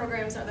county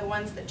programs are the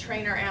ones that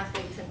train our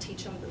athletes and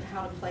teach them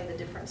how to play the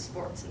different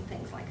sports and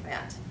things like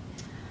that.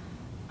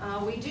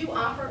 We do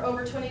offer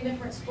over 20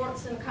 different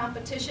sports in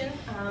competition.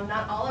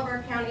 Not all of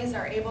our counties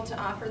are able to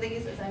offer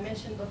these, as I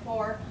mentioned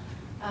before.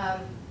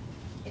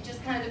 It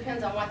just kind of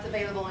depends on what's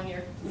available in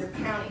your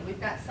county.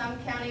 We've got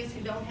some counties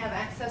who don't have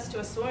access to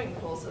a swimming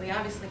pool, so they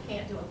obviously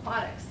can't do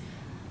aquatics.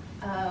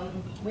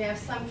 We have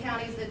some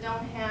counties that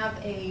don't have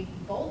a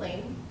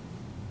bowling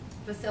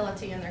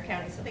facility in their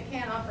county, so they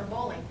can't offer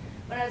bowling.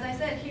 But as I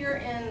said, here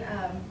in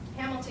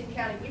Hamilton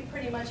County, we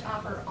pretty much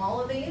offer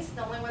all of these.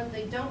 The only ones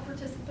they don't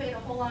participate a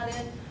whole lot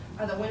in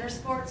are the winter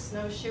sports,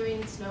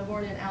 snowshoeing,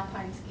 snowboarding, and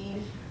alpine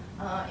skiing.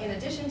 In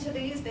addition to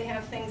these, they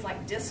have things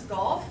like disc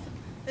golf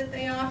that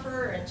they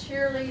offer, and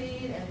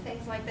cheerleading, and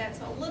things like that.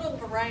 So a little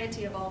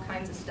variety of all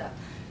kinds of stuff.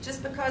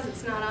 Just because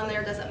it's not on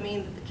there doesn't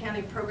mean that the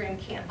county program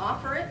can't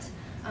offer it.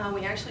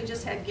 We actually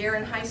just had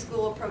Guerin High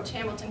School approach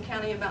Hamilton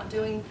County about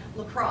doing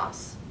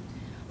lacrosse.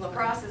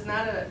 Lacrosse is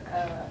not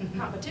a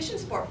competition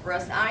sport for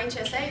us. The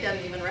IHSA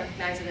doesn't even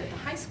recognize it at the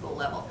high school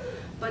level.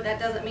 But that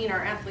doesn't mean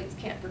our athletes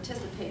can't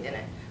participate in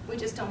it. We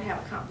just don't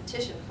have a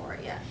competition for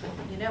it yet, but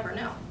you never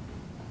know.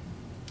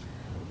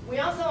 We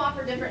also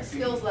offer different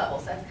skills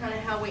levels. That's kind of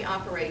how we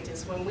operate,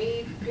 is when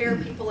we pair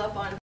people up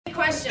on. Any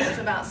questions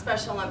about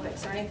Special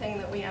Olympics or anything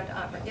that we have to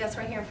offer? Yes,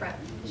 right here in front.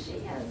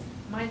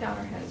 My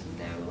daughter has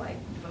no like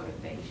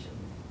motivation.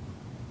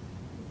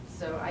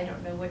 So I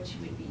don't know what she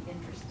would be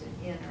interested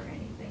in or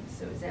anything.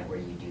 So is that where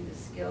you do the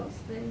skills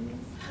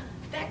things?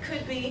 That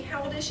could be.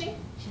 How old is she?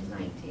 She's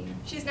 19.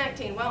 She's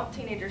 19. Well,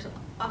 teenagers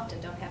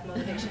often don't have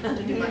motivation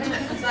to do much, so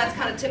that's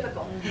kind of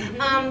typical.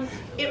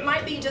 It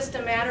might be just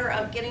a matter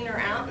of getting her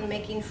out and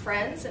making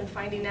friends and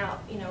finding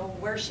out, you know,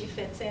 where she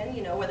fits in,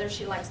 you know, whether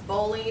she likes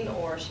bowling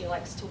or she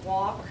likes to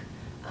walk.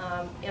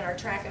 In our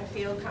track and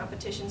field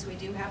competitions, we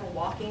do have a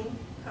walking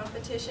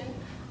competition.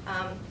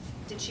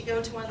 Did she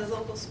go to one of the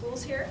local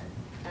schools here?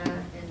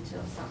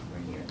 Until sophomore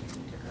year, we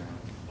took her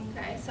out.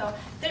 Okay, so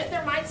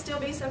there might still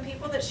be some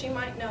people that she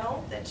might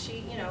know that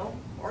she, you know,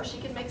 or she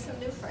could make some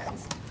new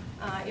friends.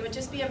 It would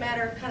just be a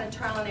matter of kind of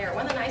trial and error.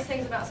 One of the nice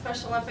things about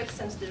Special Olympics,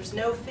 since there's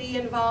no fee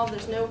involved,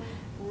 there's no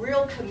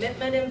real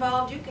commitment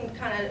involved, you can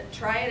kind of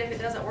try it. If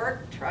it doesn't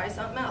work, try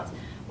something else.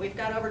 We've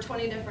got over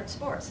 20 different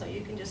sports, so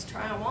you can just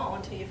try them all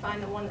until you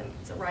find the one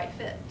that's the right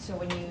fit. So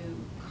when you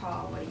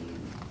call, what do you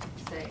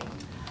say?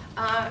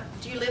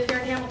 Do you live here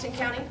in Hamilton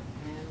County?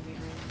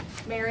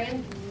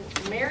 Marion.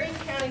 Marion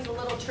County's a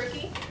little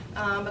tricky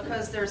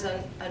because there's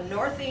a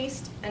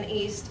northeast, an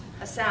east,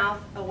 a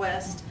south, a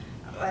west,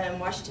 and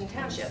Washington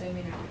Township.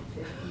 Assuming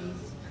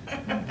I'm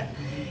in 50s.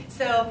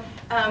 So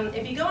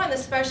if you go on the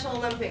Special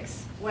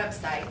Olympics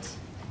website,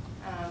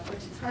 which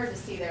is hard to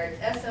see there,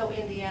 it's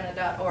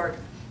soindiana.org.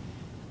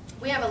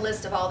 We have a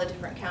list of all the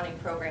different county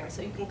programs.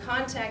 So you can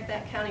contact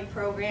that county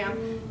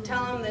program,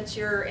 tell them that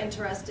you're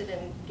interested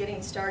in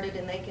getting started,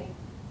 and they can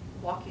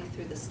walk you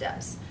through the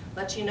steps.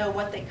 Let you know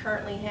what they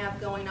currently have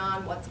going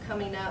on, what's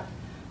coming up.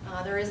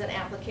 There is an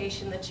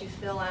application that you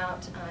fill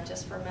out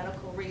just for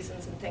medical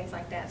reasons and things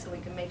like that, so we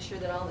can make sure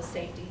that all the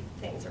safety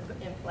things are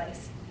put in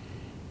place.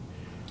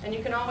 And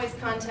you can always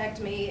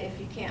contact me if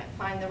you can't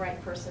find the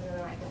right person, and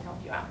then I can help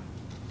you out.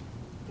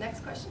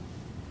 Next question.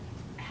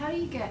 How do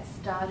you get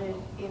started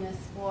in a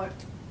sport?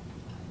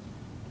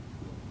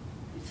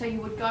 So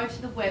you would go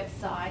to the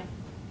website,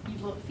 you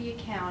look for your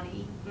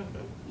county,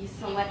 you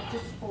select a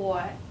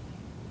sport,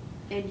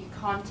 then you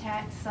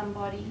contact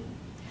somebody,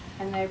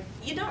 and they...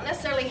 You don't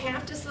necessarily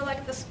have to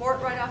select the sport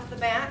right off the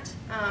bat.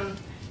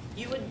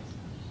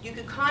 You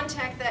could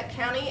contact that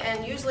county,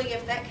 and usually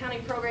if that county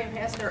program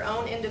has their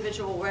own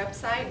individual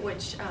website,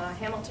 which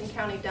Hamilton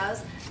County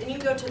does, then you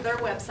go to their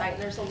website,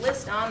 and there's a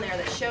list on there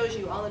that shows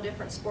you all the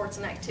different sports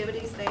and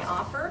activities they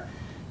offer.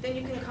 Then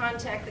you can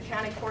contact the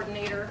county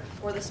coordinator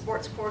or the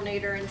sports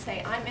coordinator and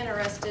say, I'm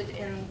interested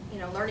in, you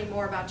know, learning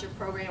more about your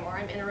program, or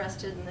I'm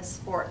interested in this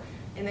sport,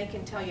 and they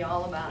can tell you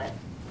all about it.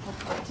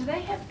 Do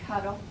they have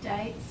cutoff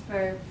dates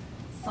for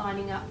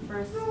signing up for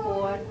a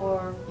sport,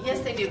 or? Yes,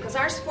 they do, because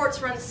our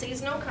sports run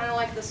seasonal, kind of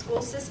like the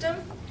school system.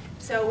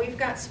 So we've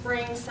got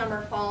spring,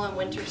 summer, fall, and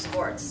winter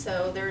sports.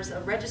 So there's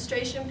a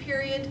registration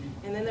period,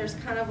 and then there's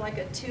kind of like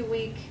a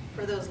 2-week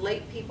for those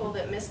late people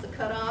that miss the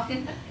cutoff.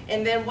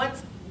 And then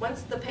once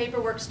the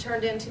paperwork's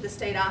turned into the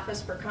state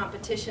office for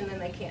competition, then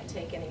they can't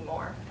take any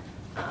more.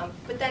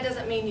 But that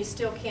doesn't mean you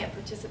still can't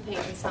participate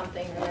in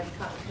something and then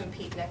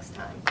compete next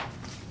time.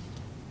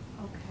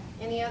 Okay.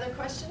 Any other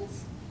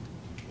questions?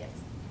 Yes.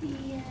 The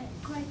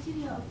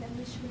criteria of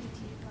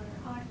eligibility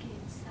for our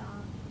kids,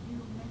 you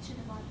mentioned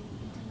about the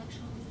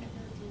intellectual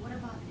disability. What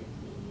about if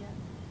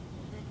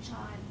the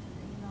child,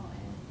 you know,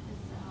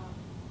 is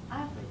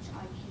average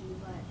IQ,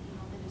 but you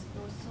know there is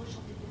those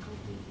social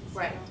difficulties?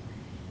 Right.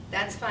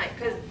 That's fine,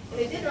 because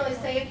they didn't really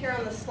say it here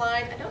on the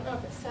slide. I don't know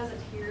if it says it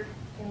here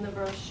in the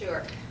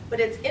brochure, but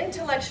it's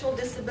intellectual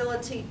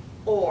disability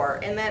or,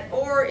 and that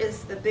or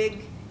is the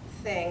big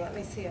thing. Let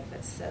me see if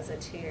it says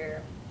it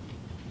here.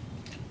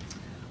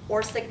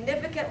 Or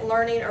significant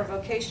learning or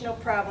vocational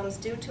problems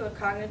due to a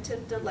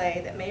cognitive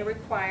delay that may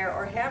require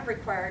or have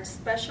required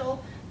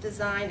special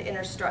designed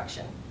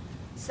instruction.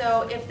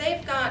 So if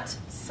they've got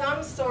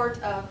some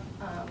sort of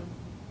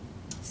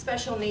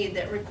special need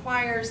that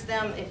requires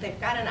them, if they've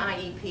got an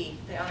IEP,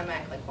 they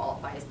automatically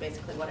qualify is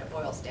basically what it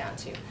boils down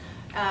to.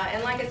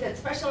 And like I said,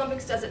 Special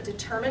Olympics doesn't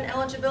determine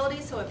eligibility,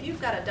 so if you've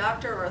got a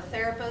doctor or a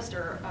therapist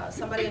or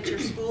somebody at your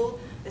school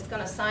that's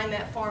going to sign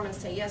that form and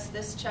say, yes,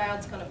 this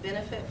child's going to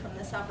benefit from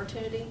this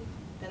opportunity,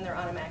 then they're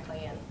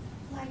automatically in.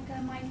 Like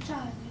my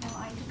child, you know,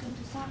 I took him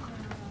to soccer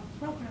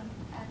program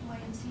at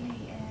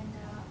YMCA, and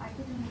I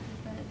couldn't meet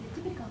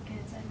the typical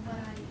kids, and but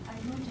I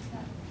noticed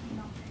that, you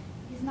know,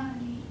 he's not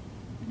really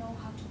know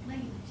how to play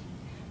the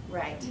team.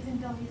 Right.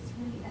 Even though he's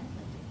really athletic.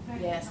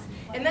 Very Yes,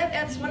 athletic. and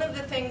that's one of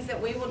the things that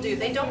we will do.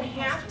 They don't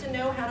have to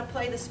know how to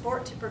play the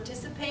sport to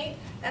participate.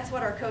 That's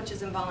what our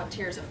coaches and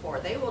volunteers are for.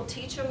 They will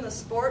teach them the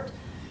sport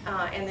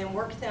and then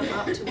work them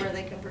up to where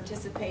they can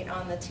participate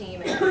on the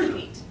team and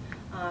compete.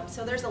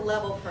 So there's a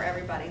level for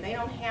everybody. They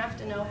don't have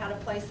to know how to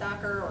play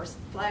soccer or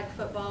flag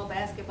football,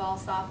 basketball,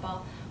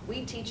 softball.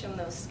 We teach them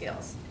those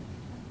skills.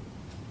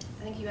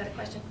 I think you had a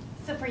question.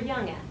 So for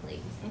young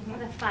athletes,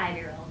 what a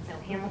 5-year-old, so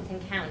Hamilton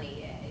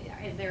County,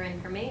 Is there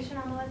information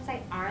on the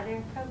website? Are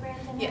there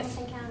programs in Yes.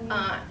 Hamilton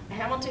County?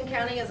 Hamilton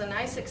County is a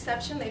nice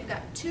exception. They've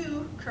got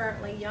 2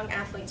 currently young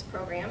athletes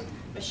programs.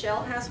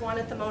 Michelle has one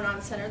at the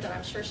Monon Center that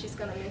I'm sure she's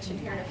going to mention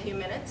here in a few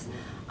minutes.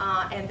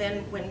 And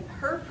then when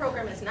her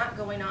program is not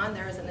going on,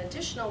 there is an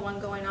additional one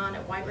going on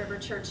at White River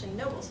Church in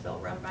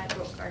Noblesville, run by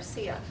Brooke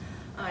Garcia,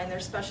 and their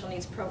special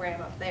needs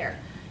program up there.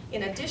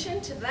 In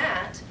addition to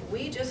that,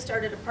 we just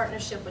started a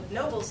partnership with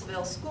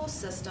Noblesville School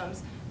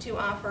Systems to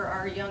offer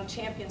our Young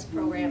Champions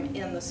program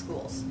in the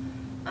schools.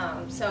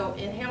 So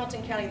in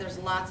Hamilton County, there's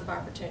lots of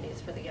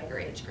opportunities for the younger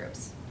age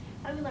groups.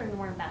 How do we learn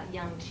more about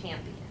Young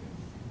Champions?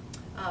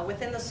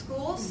 Within the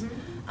schools,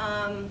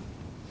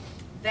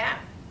 that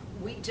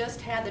we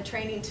just had the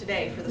training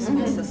today for the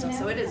school system,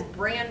 so it is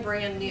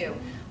brand new.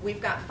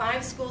 We've got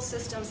 5 school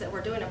systems that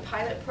we're doing a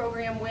pilot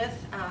program with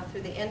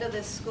through the end of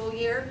this school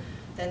year.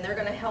 Then they're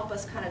going to help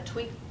us kind of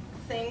tweak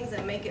things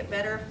and make it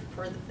better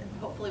for,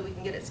 hopefully we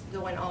can get it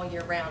going all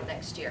year round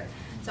next year.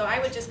 So I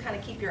would just kind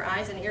of keep your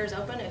eyes and ears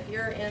open. If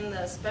you're in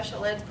the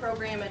special ed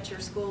program at your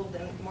school,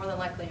 then more than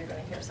likely you're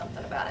going to hear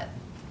something about it.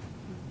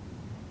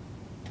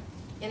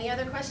 Any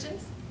other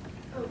questions?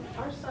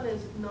 Our son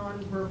is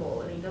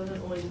nonverbal and he doesn't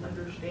always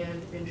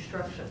understand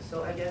instructions.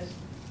 So I guess,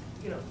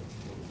 you know,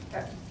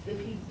 if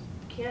he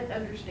can't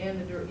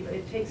understand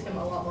it takes him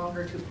a lot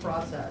longer to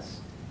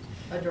process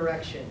a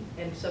direction,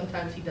 and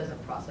sometimes he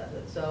doesn't process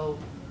it. So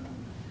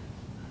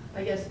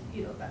I guess,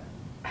 you know,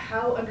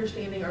 how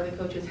understanding are the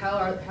coaches?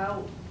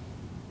 How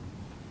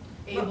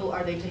able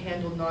are they to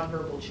handle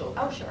nonverbal children?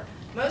 Oh, sure.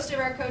 Most of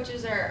our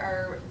coaches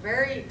are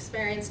very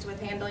experienced with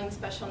handling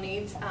special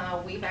needs.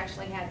 We've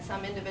actually had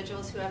some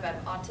individuals who have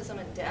had autism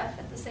and deaf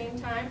at the same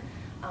time.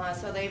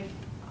 So they've,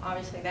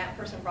 obviously that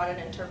person brought an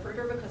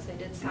interpreter because they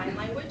did sign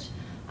language.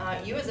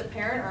 You as a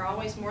parent are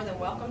always more than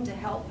welcome to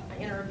help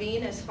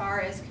intervene as far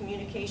as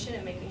communication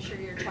and making sure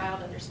your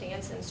child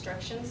understands the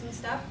instructions and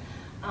stuff.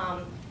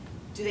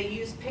 Do they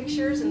use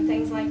pictures and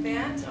things like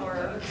that,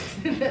 or?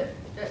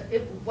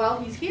 While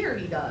he's here,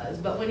 he does,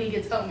 but when he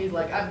gets home, he's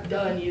like, I'm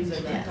done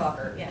using that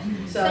talker. Yeah.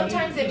 So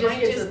sometimes he it just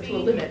might gets just to be a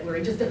limit where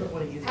he just doesn't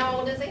want to use it. How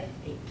old is he?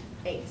 8.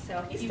 8.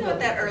 So he's He still will at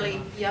that be.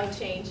 early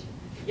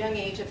young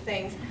age of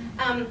things.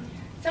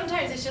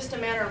 Sometimes it's just a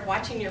matter of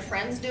watching your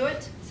friends do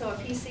it. So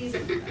if he sees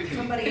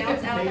somebody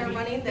else out there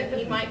running, then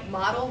he might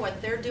model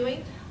what they're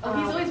doing. Oh,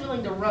 he's always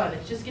willing to run.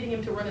 It's just getting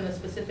him to run in a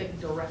specific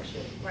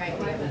direction. Right.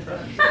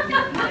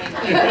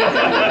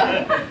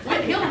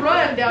 He'll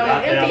run down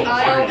an empty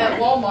aisle at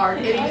Walmart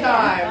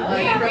anytime,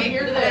 like from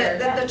here to there.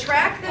 The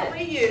track that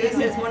we use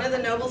is one of the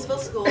Noblesville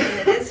schools,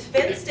 and it is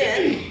fenced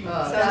in,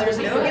 so there's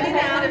no getting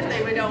out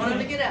if we don't want them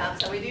to get out.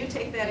 So we do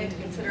take that into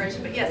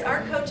consideration. But yes,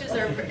 our coaches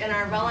and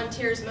our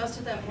volunteers, most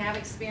of them have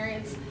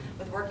experience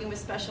with working with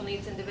special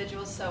needs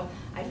individuals, so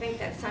I think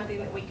that's something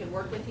that we could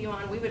work with you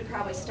on. We would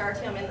probably start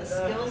him in the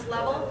skills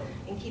level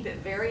and keep it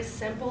very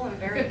simple and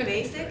very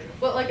basic.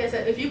 Well, like I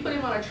said, if you put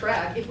him on a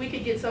track, if we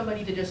could get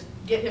somebody to just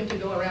get him to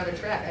go around a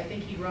track, I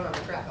think he'd run on the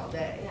track all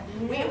day.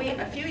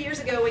 Yeah. A few years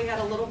ago, we had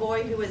a little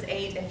boy who was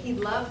 8, and he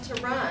loved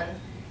to run,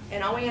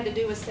 and all we had to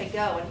do was say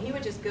go, and he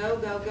would just go,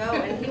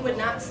 and he would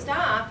not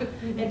stop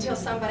until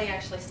somebody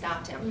actually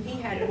stopped him.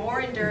 He had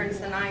more endurance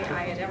than I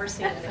had ever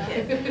seen in a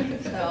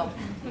kid, so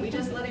we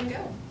just let him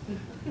go.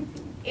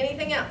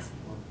 Anything else?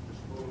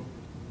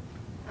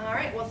 All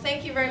right, well,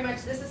 thank you very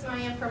much. This is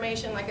my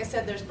information. Like I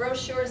said, there's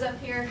brochures up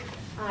here.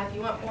 If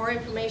you want more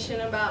information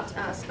about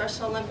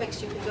Special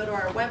Olympics, you can go to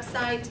our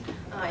website.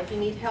 If you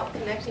need help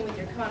connecting with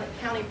your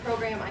county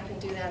program, I can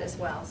do that as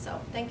well. So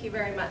thank you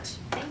very much.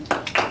 Thank you.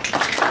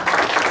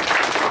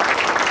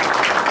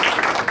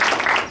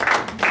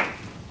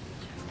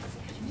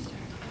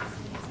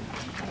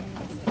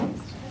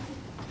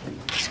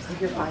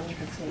 You're fine, you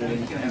can say that.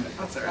 You can have it.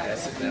 That's all right. I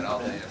sit in that all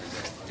day, every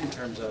day. In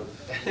terms of.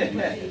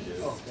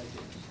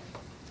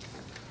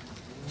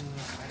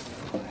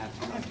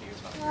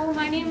 Hello,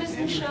 my name is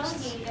Michelle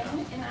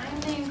Hayden, and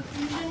I'm the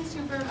Inclusion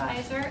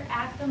Supervisor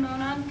at the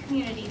Monon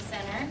Community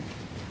Center.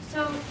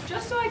 So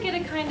just so I get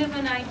a kind of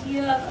an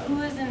idea of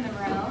who is in the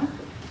room,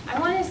 I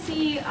want to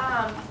see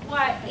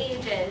what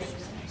ages.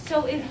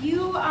 So if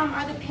you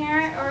are the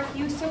parent or if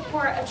you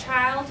support a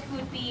child who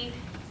would be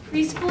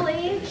preschool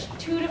age,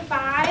 2 to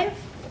 5,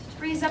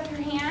 raise up your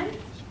hand,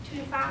 2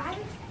 to 5,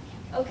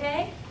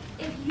 okay?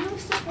 If you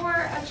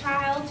support a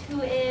child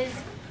who is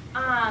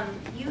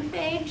youth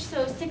age,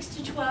 so 6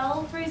 to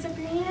 12, raise up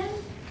your hand,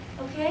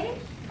 okay?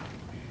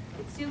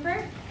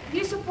 Super. If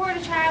you support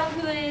a child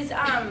who is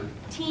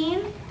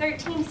teen,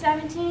 13,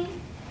 17,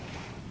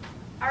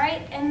 all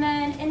right? And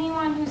then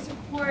anyone who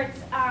supports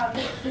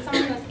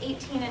someone who's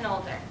 18 and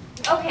older.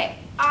 Okay,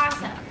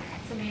 awesome.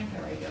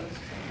 Samantha, there goes.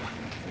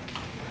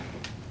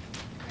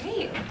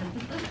 Great.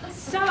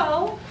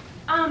 So,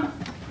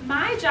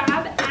 my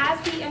job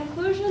as the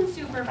inclusion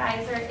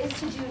supervisor is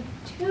to do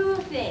 2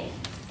 things.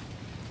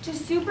 To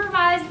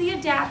supervise the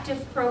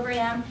adaptive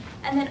program,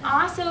 and then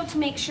also to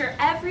make sure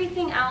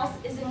everything else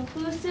is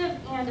inclusive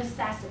and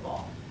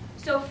accessible.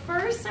 So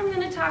first I'm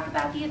going to talk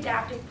about the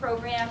adaptive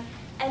program,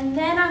 and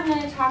then I'm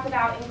going to talk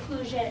about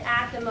inclusion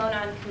at the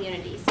Monon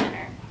Community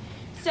Center.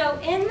 So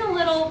in the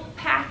little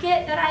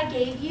packet that I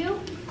gave you,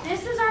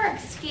 this is our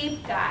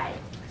escape guide.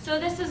 So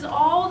this is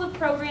all the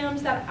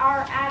programs that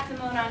are at the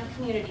Monon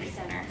Community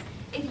Center.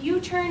 If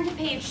you turn to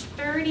page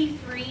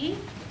 33,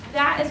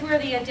 that is where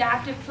the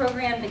adaptive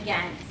program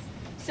begins.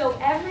 So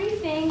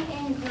everything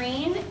in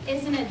green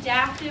is an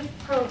adaptive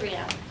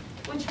program,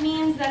 which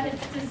means that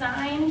it's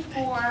designed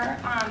for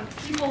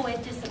people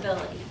with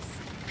disabilities.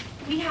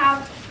 We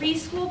have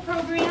preschool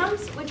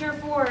programs, which are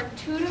for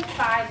 2 to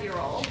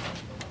 5-year-olds.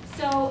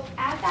 So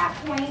at that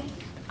point,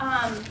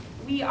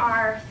 we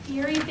are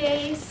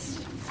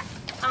theory-based,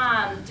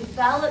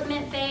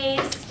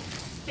 development-based,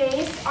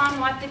 based on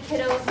what the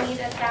kiddos need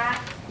at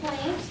that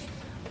point.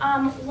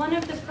 One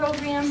of the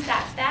programs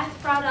that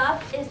Beth brought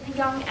up is the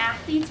Young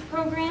Athletes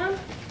program,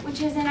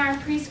 which is in our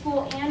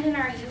preschool and in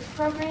our youth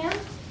program.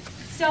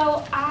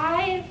 So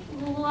I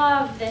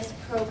love this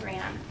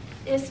program.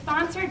 It is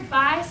sponsored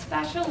by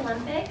Special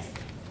Olympics,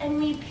 and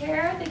we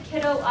pair the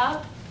kiddo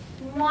up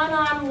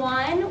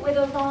one-on-one with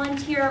a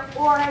volunteer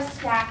or a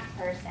staff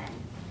person.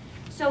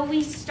 So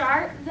we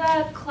start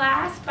the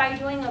class by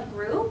doing a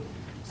group.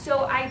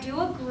 So I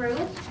do a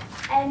group,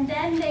 and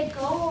then they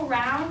go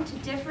around to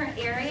different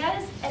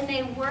areas and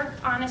they work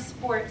on a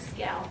sports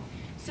skill.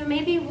 So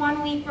maybe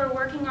one week we're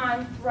working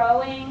on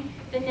throwing,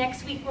 the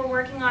next week we're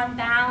working on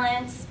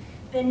balance,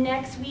 the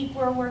next week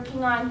we're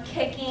working on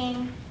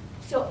kicking.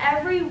 So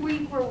every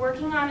week we're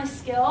working on a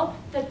skill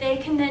that they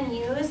can then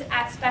use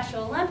at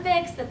Special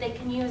Olympics, that they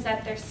can use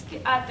at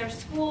their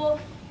school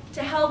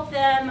to help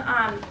them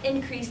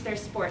increase their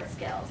sports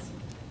skills.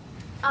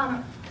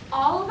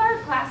 All of our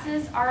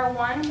classes are a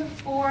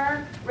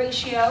 1-to-4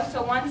 ratio,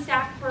 so 1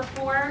 staff per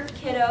 4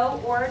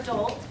 kiddo or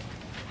adult.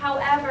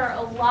 However,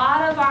 a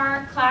lot of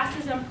our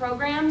classes and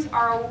programs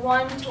are a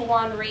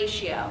 1-to-1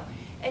 ratio,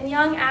 and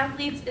Young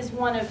Athletes is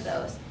one of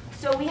those.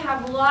 So we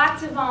have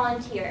lots of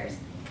volunteers.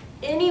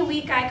 Any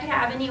week I could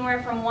have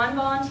anywhere from 1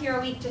 volunteer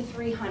a week to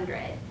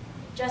 300.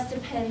 Just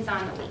depends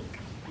on the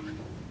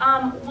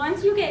week.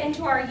 Once you get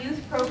into our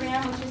youth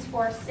program, which is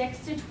for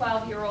 6 to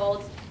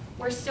 12-year-olds,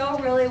 we're still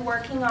really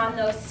working on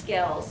those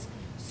skills.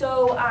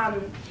 So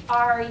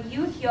our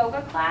youth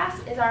yoga class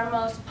is our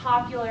most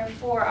popular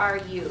for our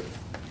youth.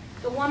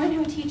 The woman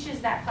who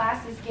teaches that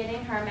class is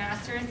getting her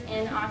master's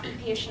in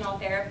occupational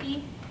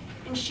therapy,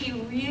 and she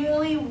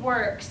really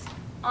works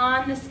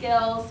on the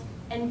skills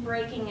and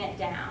breaking it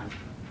down.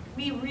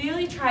 We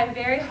really try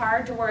very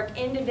hard to work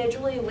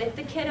individually with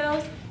the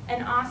kiddos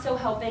and also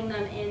helping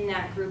them in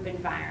that group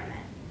environment.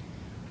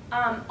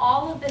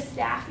 All of the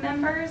staff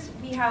members,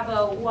 we have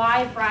a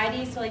wide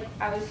variety, so like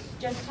I was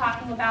just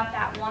talking about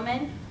that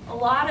woman, a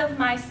lot of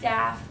my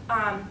staff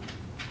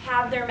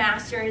have their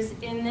masters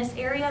in this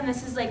area, and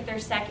this is like their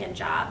second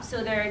job.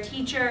 So they're a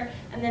teacher,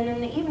 and then in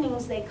the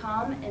evenings they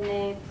come and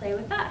they play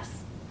with us.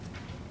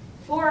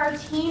 For our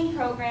teen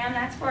program,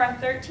 that's for our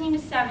 13 to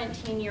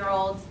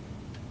 17-year-olds,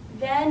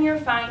 then you're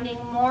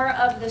finding more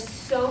of the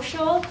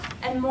social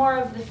and more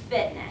of the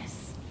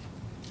fitness.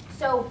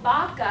 So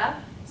BACA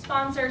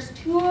sponsors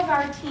 2 of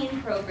our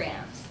teen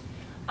programs.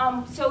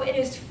 So it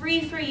is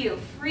free for you,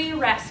 free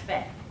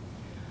respite.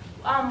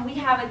 We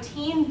have a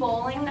teen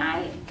bowling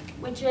night,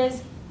 which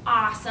is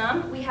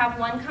awesome. We have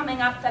one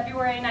coming up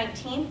February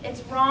 19th.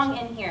 It's wrong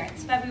in here.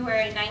 It's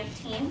February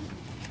 19th.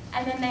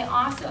 And then they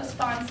also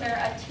sponsor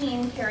a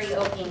teen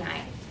karaoke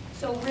night.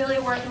 So really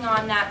working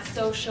on that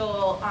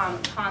social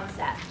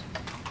concept.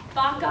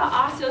 BACA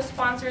also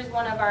sponsors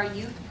one of our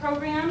youth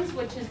programs,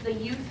 which is the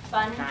Youth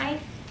Fun Night.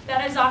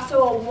 That is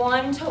also a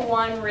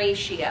 1-to-1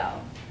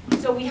 ratio.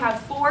 So we have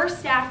 4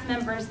 staff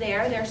members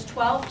there. There's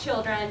 12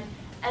 children,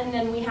 and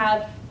then we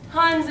have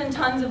tons and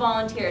tons of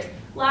volunteers.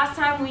 Last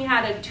time we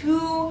had a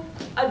 2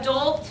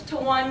 adult to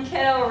 1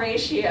 kiddo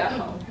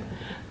ratio.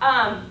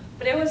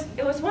 But it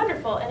was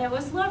wonderful, and it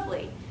was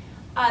lovely.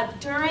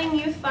 During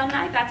Youth Fun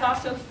Night, that's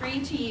also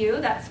free to you.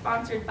 That's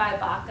sponsored by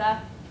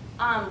BACA.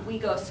 We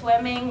go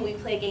swimming, we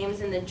play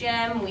games in the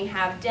gym, we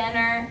have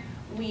dinner,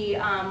 we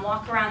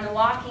walk around the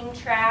walking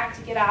track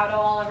to get out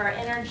all of our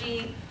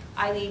energy.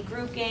 I lead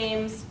group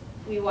games,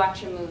 we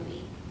watch a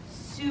movie.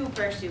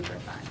 Super, super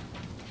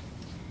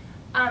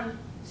fun.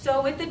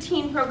 So with the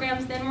teen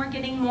programs, then we're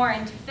getting more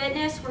into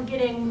fitness, we're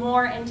getting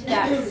more into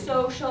that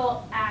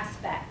social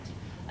aspect.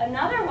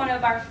 Another one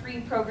of our free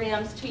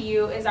programs to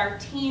you is our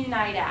Teen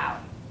Night Out.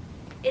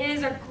 It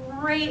is a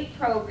great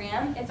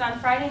program. It's on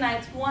Friday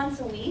nights once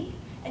a week,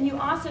 and you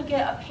also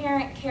get a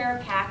parent care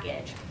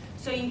package.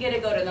 So you get to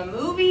go to the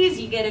movies,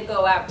 you get to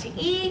go out to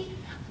eat,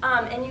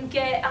 and you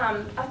get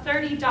a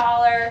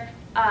 $30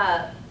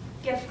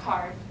 gift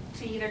card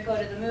to either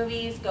go to the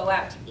movies, go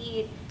out to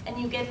eat, and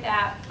you get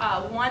that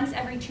once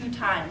every 2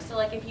 times. So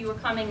like if you were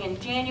coming in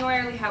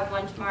January, we have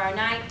one tomorrow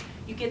night.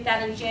 You get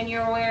that in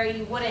January,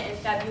 you wouldn't in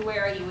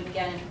February, you would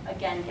again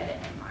get it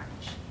in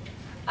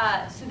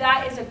March. So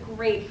that is a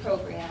great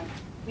program.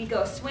 We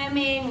go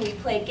swimming, we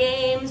play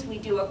games, we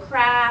do a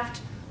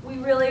craft. We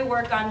really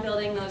work on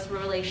building those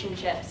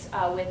relationships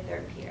with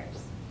their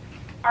peers.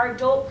 Our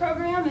adult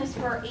program is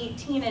for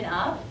 18 and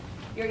up.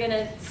 You're going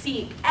to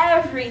see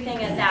everything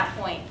at that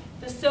point.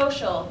 The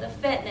social, the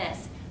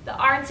fitness, the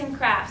arts and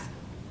crafts.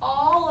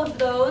 All of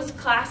those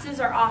classes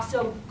are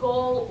also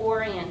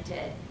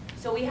goal-oriented.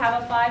 So we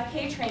have a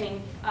 5K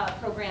training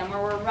program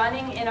where we're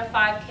running in a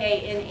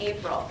 5K in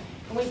April.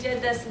 And we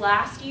did this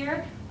last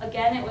year.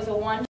 Again, it was a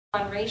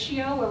 1-to-1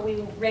 ratio where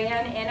we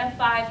ran in a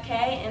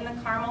 5K, in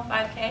the Carmel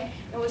 5K.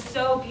 It was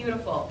so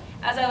beautiful.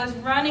 As I was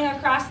running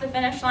across the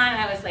finish line,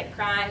 I was like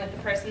crying with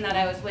the person that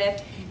I was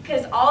with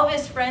because all of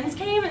his friends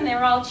came and they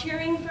were all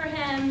cheering for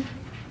him,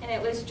 and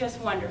it was just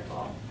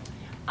wonderful.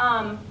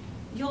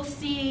 You'll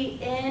see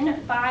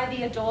by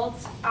the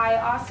adults, I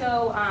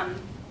also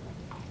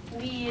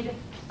lead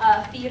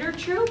a theater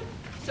troupe.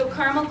 So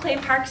Carmel Clay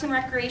Parks and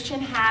Recreation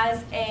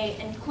has an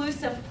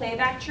inclusive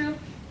playback troupe,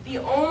 the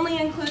only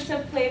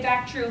inclusive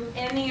playback troupe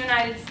in the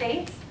United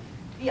States.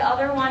 The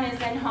other one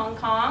is in Hong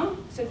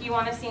Kong. So if you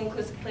want to see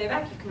inclusive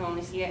playback, you can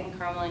only see it in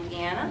Carmel,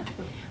 Indiana.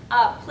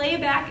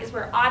 Playback is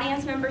where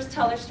audience members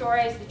tell their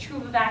stories, the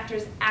troupe of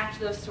actors act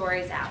those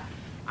stories out.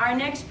 Our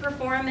next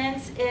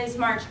performance is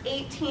March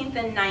 18th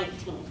and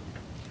 19th.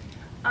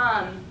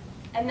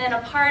 And then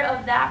a part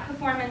of that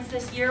performance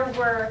this year,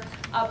 we're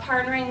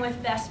partnering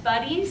with Best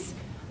Buddies,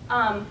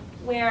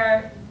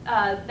 where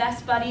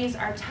Best Buddies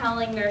are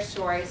telling their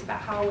stories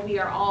about how we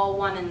are all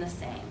one and the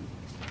same.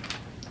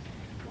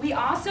 We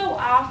also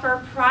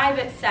offer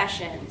private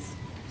sessions.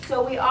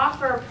 So we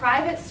offer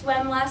private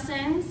swim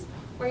lessons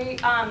where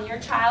your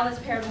child is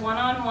paired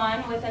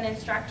one-on-one with an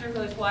instructor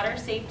who is water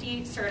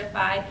safety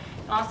certified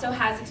and also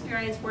has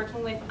experience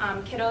working with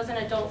kiddos and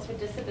adults with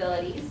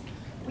disabilities.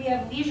 We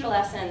have leisure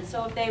lessons,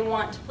 so if they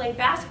want to play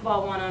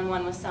basketball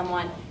one-on-one with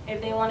someone,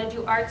 if they want to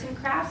do arts and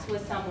crafts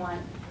with someone,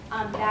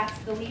 that's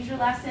the leisure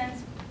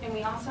lessons, and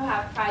we also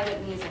have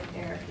private music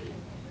therapy.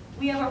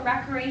 We have a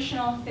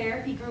recreational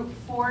therapy group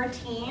for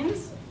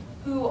teens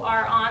who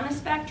are on the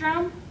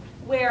spectrum,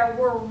 where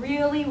we're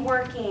really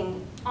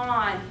working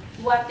on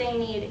what they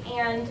need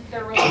and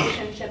their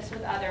relationships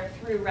with others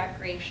through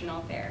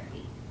recreational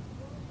therapy.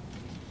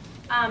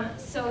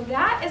 So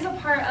that is a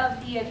part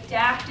of the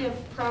adaptive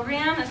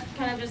program. That's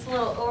kind of just a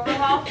little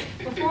overhaul.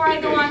 Before I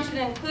go on to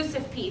the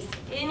inclusive piece,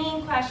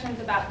 any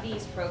questions about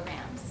these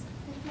programs?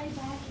 The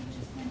playback you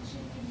just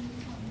mentioned, can you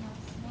tell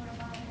us more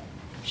about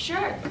it?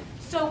 Sure.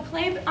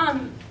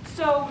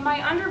 So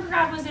my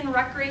undergrad was in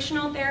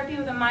recreational therapy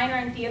with a minor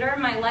in theater.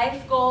 My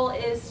life goal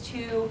is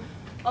to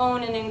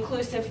own an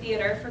inclusive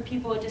theater for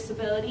people with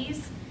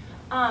disabilities.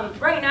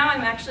 Right now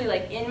I'm actually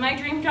like in my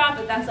dream job,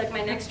 but that's like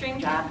my next dream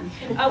job.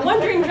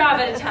 One dream job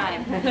at a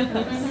time.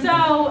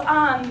 So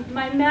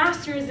my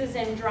master's is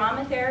in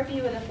drama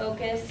therapy with a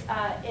focus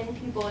in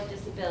people with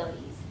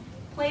disabilities.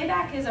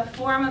 Playback is a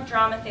form of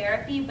drama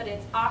therapy, but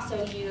it's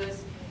also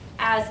used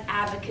as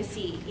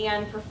advocacy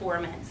and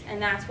performance,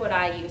 and that's what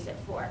I use it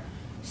for.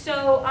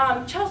 So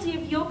Chelsea,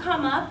 if you'll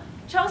come up.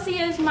 Chelsea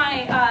is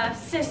my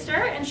sister,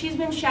 and she's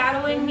been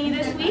shadowing me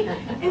this week,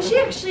 and she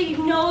actually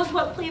knows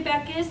what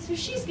playback is, so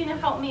she's going to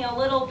help me a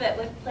little bit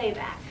with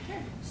playback.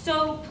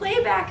 So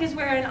playback is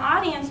where an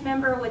audience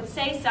member would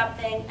say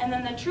something, and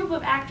then the troupe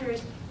of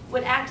actors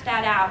would act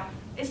that out.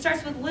 It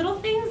starts with little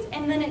things,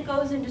 and then it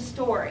goes into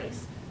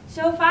stories.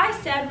 So if I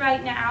said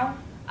right now,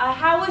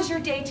 how was your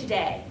day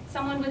today?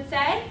 Someone would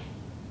say?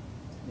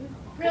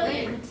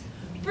 Brilliant.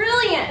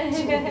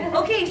 Brilliant.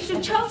 Okay, so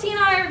Chelsea and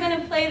I are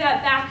going to play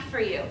that back for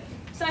you.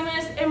 So I'm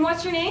going to, and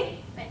what's your name?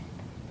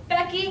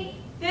 Becky.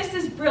 This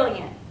is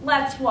brilliant.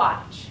 Let's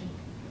watch.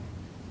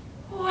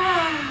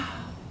 Wow.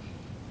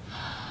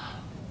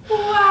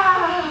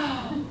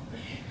 Wow.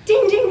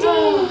 Ding, ding,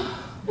 ding.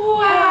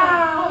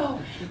 Wow.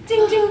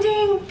 Ding, ding,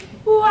 ding.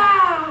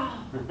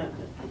 Wow.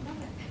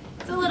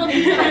 It's a little bit.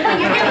 You give her a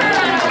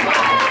round of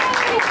applause.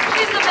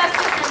 She's the best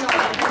sister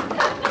in the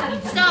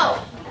world.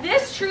 So,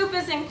 this troupe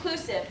is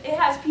inclusive. It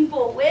has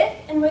people with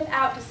and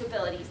without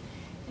disabilities.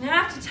 And I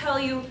have to tell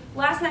you,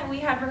 last night we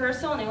had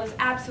rehearsal and it was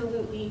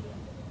absolutely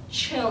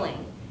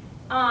chilling.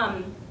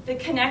 The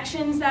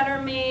connections that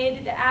are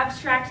made, the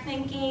abstract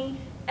thinking,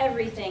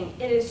 everything.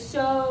 It is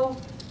so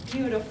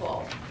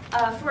beautiful.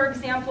 For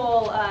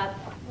example,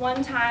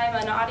 one time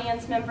an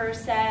audience member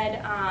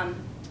said,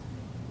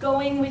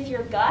 going with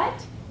your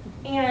gut,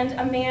 and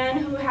a man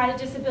who had a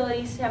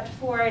disability stepped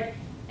forward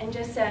and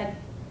just said,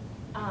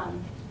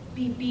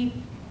 beep, beep,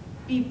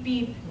 beep,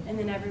 beep, and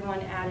then everyone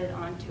added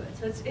on to it.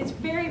 So it's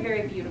very,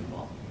 very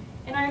beautiful.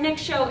 And our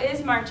next show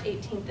is March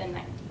 18th and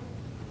 19th.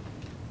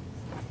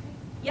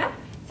 Yep.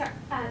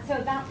 So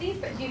about these,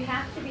 do you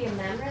have to be a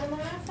member of the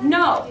Monon Center?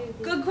 No,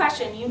 good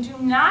question. You do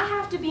not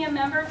have to be a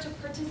member to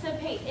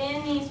participate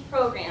in these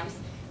programs.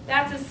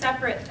 That's a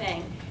separate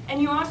thing. And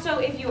you also,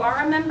 if you are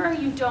a member,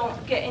 you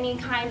don't get any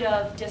kind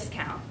of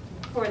discount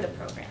for the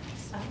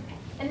programs. Okay.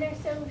 And they're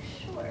so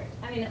short.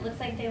 I mean, it looks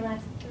like they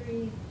last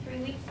three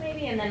weeks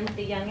maybe, and then with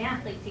the young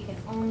athletes, you can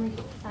only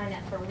sign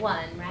up for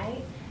one,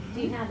 right?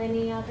 Do you have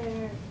any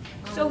other?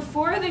 So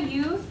for the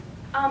youth,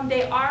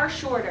 they are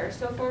shorter.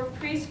 So for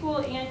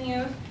preschool and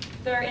youth,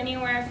 they're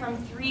anywhere from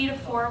 3 to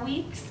 4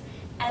 weeks.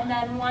 And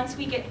then once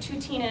we get to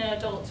teen and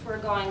adults, we're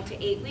going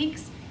to 8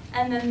 weeks.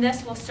 And then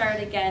this will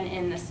start again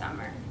in the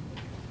summer.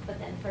 But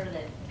then for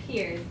the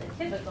peers,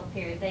 the typical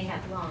peers, they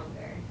have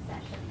longer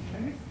sessions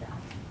for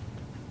stuff.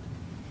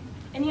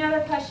 Any other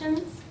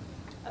questions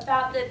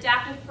about the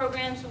adaptive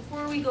programs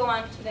before we go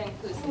on to the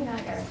inclusive? I got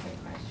a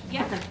quick question.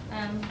 Yeah.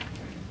 I don't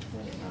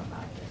know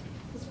about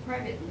this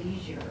private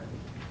leisure.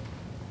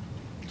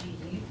 Do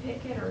you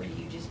pick it, or do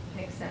you just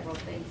pick several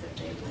things that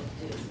they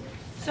would do?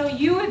 So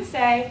you would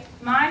say,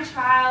 my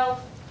child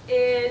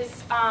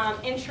is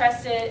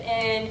interested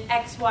in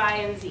X, Y,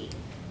 and Z.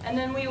 And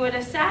then we would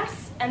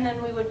assess, and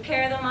then we would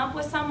pair them up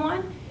with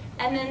someone,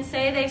 and then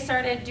say they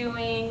started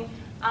doing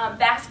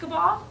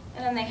basketball,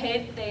 and then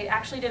they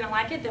actually didn't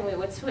like it, then we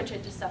would switch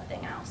it to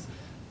something else.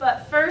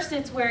 But first,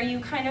 it's where you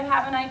kind of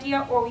have an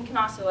idea, or we can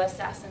also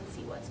assess and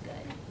see what's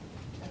good.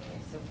 Okay,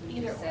 so if we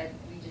Either just or. said,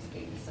 we just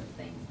gave you some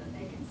things, then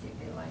they can see if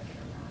they like it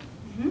or not.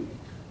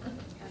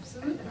 Mm-hmm.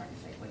 Absolutely. They're not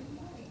gonna say, what do you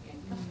like?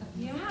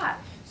 Yeah,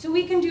 so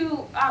we can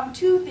do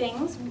 2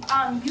 things.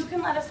 You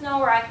can let us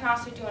know, or I can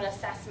also do an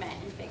assessment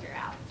and figure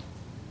out.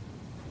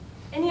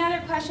 Any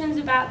other questions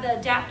about the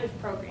adaptive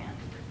program?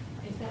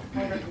 Is that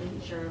private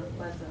leisure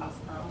lessons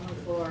only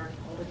for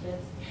older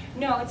kids?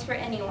 No, it's for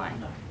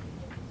anyone.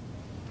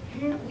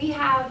 We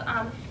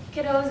have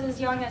kiddos as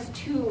young as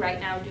 2 right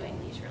now doing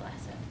leisure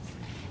lessons.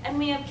 And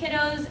we have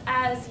kiddos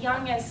as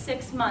young as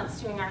 6 months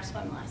doing our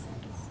swim lessons.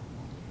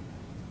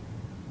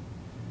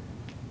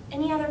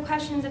 Any other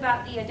questions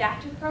about the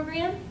adaptive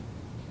program?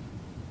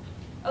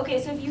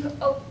 Okay, so if you,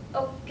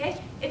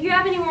 if you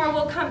have any more,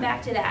 we'll come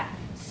back to that.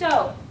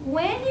 So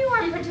when you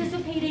are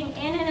participating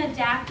in an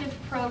adaptive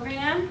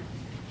program,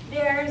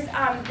 there's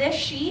this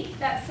sheet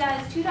that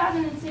says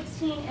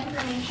 2016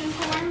 information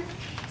form.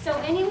 So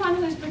anyone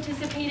who's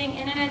participating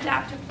in an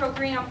adaptive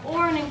program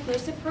or an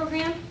inclusive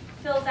program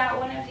fills out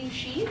one of these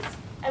sheets,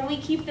 and we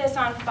keep this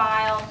on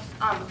file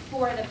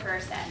for the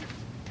person.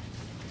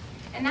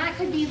 And that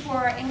could be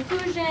for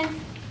inclusion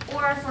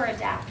or for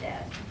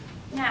adaptive.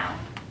 Now,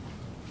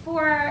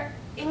 for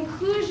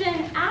inclusion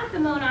at the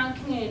Monon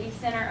Community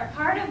Center, a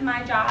part of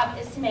my job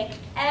is to make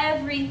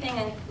everything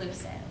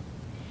inclusive.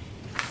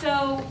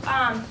 So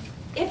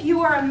if you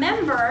are a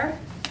member,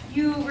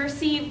 you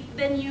receive,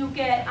 then you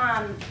get,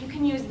 you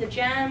can use the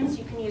gyms,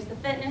 you can use the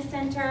fitness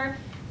center,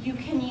 you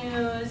can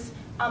use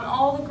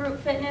all the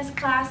group fitness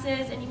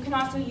classes, and you can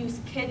also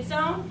use Kids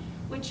Zone,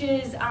 which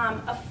is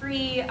a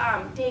free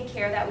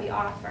daycare that we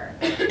offer.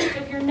 So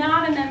if you're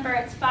not a member,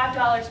 it's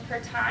 $5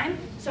 per time.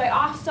 So I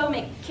also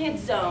make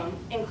Kids Zone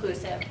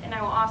inclusive, and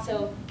I will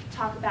also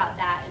talk about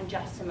that in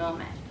just a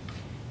moment.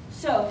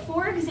 So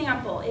for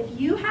example, if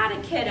you had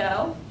a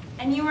kiddo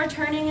and you were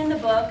turning in the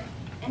book,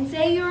 and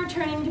say you were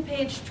turning to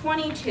page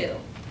 22,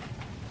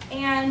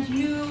 and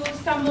you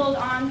stumbled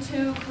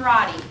onto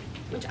karate,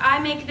 which I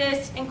make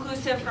this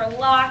inclusive for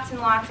lots and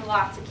lots and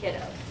lots of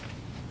kiddos.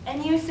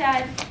 And you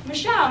said,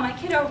 Michelle, my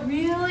kiddo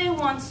really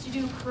wants to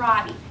do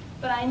karate,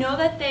 but I know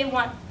that they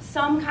want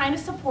some kind of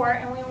support,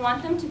 and we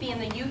want them to be in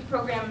the youth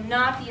program,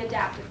 not the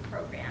adaptive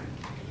program.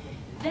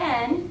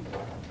 Then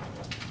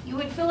you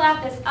would fill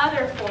out this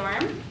other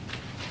form,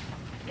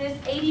 this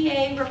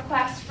ADA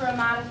request for a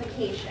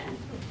modification.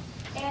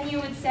 And you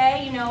would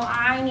say, you know,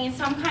 I need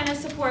some kind of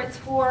supports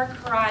for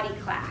karate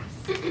class.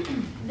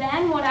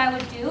 Then what I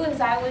would do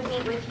is I would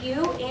meet with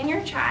you and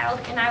your child,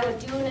 and I would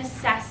do an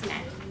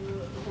assessment.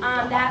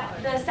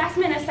 The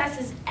assessment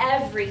assesses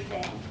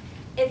everything.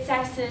 It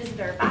assesses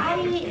their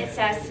body, it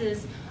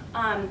assesses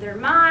their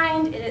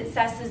mind, it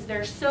assesses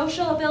their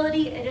social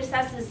ability, it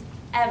assesses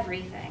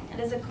everything. It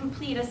is a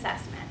complete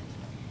assessment.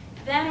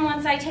 Then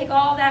once I take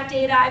all that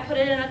data, I put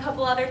it in a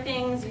couple other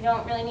things, you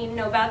don't really need to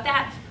know about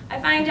that. I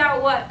find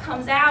out what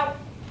comes out,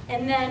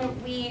 and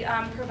then we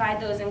provide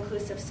those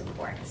inclusive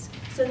supports.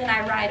 So then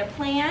I write a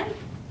plan,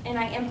 and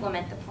I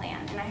implement the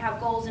plan, and I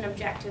have goals and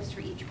objectives for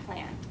each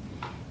plan.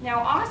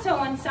 Now also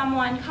when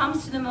someone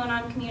comes to the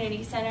Monon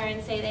Community Center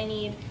and say they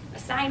need a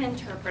sign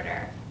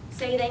interpreter,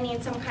 say they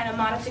need some kind of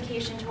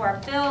modification to our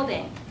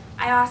building,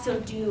 I also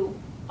do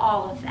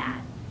all of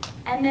that.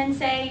 And then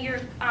say your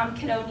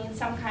kiddo needs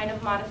some kind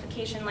of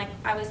modification, like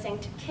I was saying,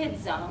 to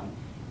Kids Zone,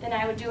 then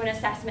I would do an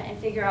assessment and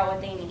figure out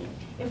what they need.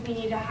 If we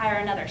need to hire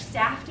another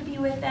staff to be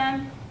with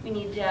them, we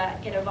need to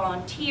get a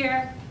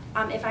volunteer,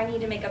 if I need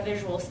to make a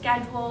visual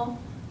schedule.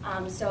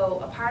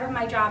 So a part of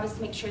my job is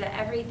to make sure that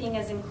everything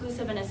is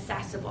inclusive and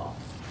accessible.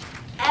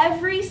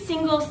 Every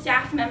single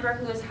staff member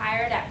who is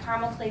hired at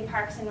Carmel Clay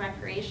Parks and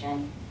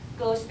Recreation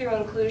goes through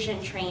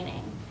inclusion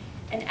training.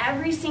 And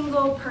every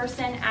single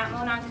person at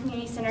Monon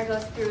Community Center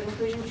goes through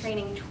inclusion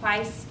training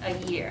twice a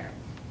year.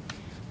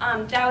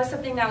 That was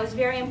something that was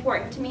very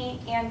important to me,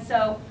 and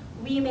so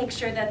we make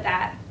sure that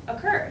that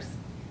occurs.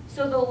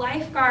 So the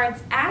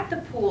lifeguards at the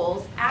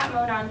pools at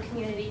Monon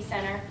Community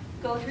Center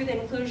go through the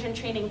inclusion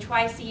training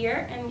twice a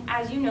year, and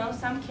as you know,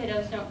 some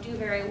kiddos don't do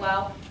very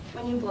well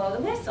when you blow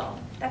the whistle.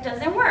 That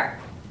doesn't work.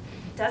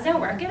 It doesn't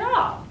work at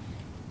all.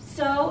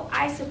 So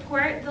I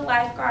support the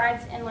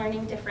lifeguards in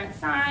learning different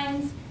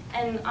signs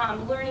and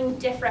learning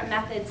different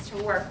methods to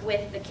work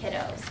with the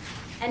kiddos.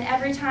 And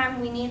every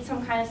time we need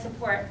some kind of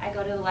support, I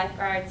go to the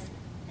lifeguards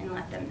and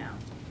let them know.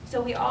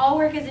 So we all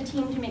work as a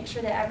team to make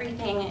sure that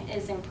everything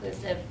is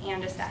inclusive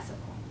and accessible.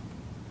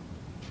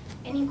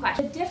 Any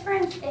questions? The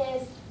difference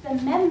is the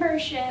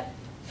membership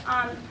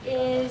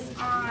is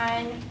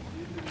on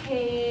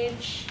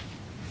page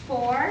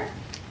 4.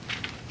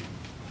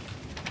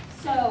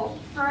 So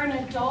for an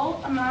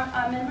adult, a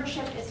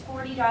membership is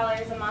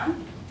 $40 a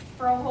month.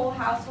 For a whole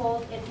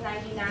household, it's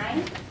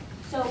 $99.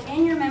 So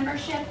in your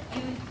membership,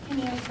 you can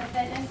use the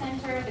fitness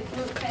center, the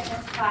group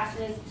fitness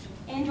classes,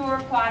 indoor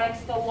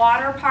aquatics, the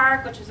water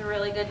park, which is a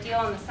really good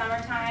deal in the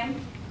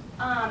summertime,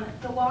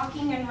 the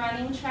walking and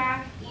running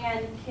track,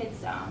 and kids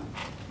zone.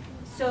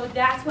 So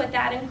that's what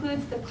that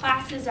includes. The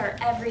classes are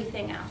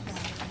everything else.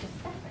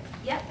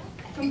 Yep,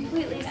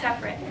 completely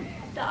separate.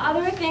 The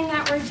other thing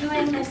that we're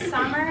doing this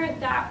summer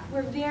that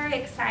we're very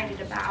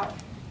excited about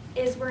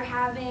is we're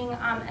having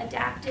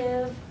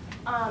adaptive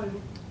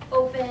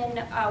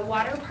open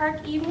water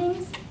park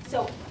evenings.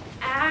 So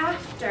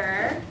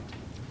after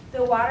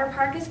the water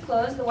park is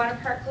closed, the water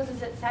park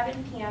closes at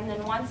 7 p.m.,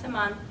 then once a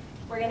month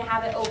we're going to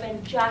have it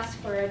open just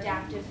for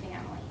adaptive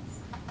families.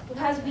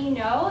 Because we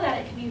know that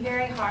it can be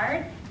very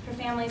hard for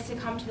families to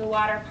come to the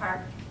water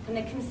park when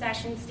the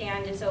concession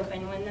stand is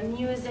open, when the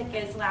music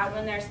is loud,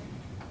 when there's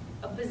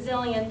a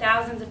bazillion,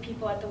 thousands of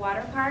people at the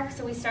water park.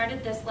 So we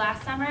started this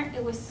last summer.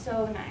 It was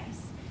so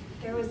nice.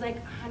 There was like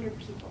 100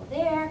 people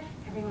there.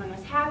 Everyone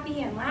was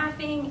happy and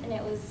laughing, and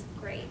it was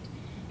great.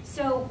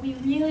 So we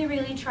really,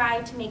 really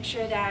tried to make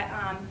sure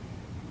that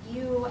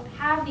you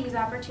have these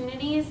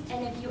opportunities,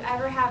 and if you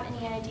ever have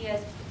any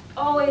ideas,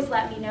 always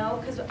let me know,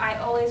 because I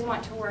always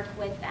want to work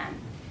with them.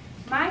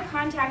 My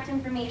contact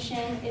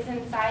information is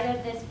inside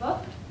of this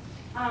book,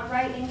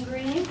 right in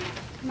green,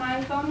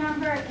 my phone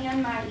number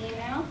and my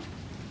email.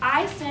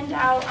 I send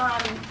out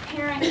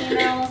parent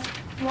emails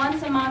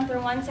once a month or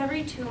once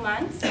every 2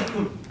 months.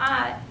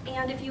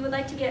 And if you would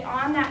like to get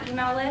on that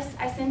email list,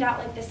 I send out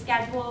like the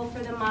schedule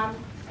for the month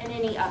and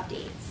any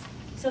updates.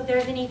 So if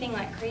there's anything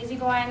like crazy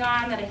going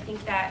on that I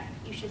think that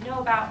you should know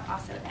about,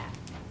 also that.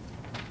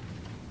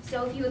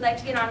 So if you would like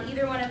to get on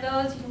either one of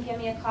those, you can give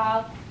me a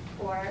call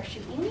or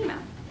shoot me an email.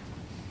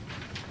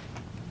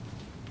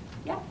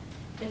 Yeah?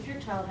 If your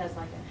child has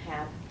like a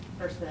HAP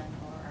person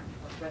or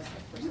a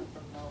respite person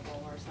from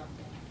Noble or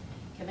something,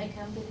 can they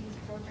come to these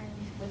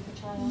programs with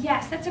the child?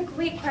 Yes, that's a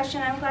great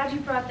question. I'm glad you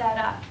brought that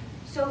up.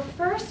 So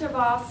first of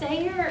all,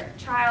 say your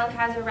child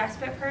has a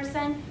respite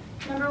person.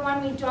 Number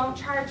one, we don't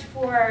charge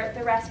for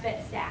the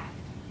respite staff.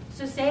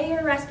 So say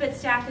your respite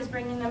staff is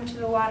bringing them to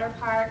the water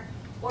park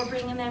or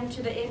bringing them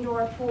to the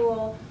indoor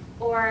pool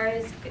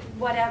or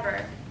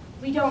whatever.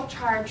 We don't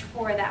charge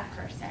for that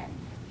person.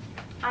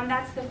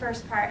 That's the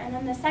first part. And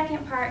then the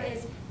second part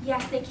is,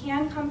 yes, they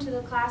can come to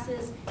the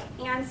classes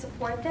and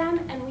support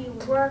them, and we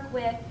work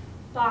with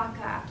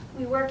BACA.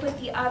 We work with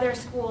the other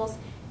schools.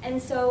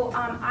 And so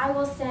I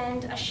will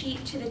send a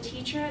sheet to the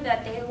teacher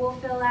that they will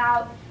fill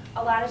out.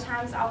 A lot of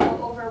times I'll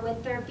go over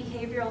with their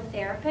behavioral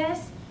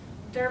therapist,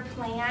 their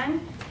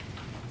plan.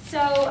 So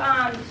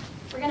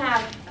we're going to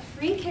have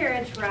free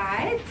carriage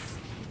rides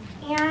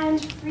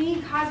and free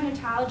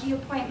cosmetology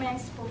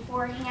appointments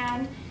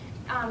beforehand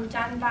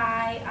done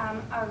by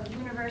a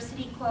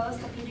university close,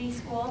 the beauty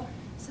school.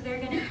 So they're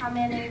going to come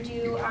in and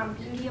do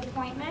beauty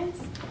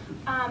appointments.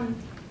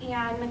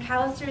 And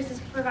McAllister's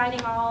is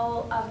providing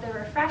all of the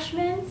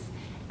refreshments.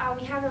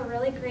 We have a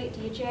really great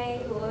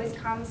DJ who always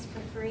comes for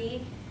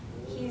free.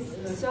 He's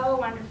so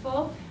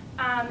wonderful.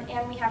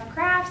 And we have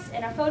crafts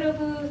and a photo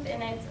booth,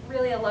 and it's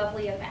really a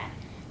lovely event.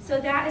 So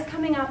that is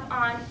coming up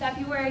on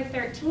February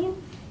 13th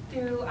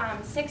through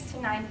 6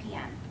 to 9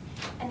 p.m.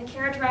 And the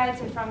carriage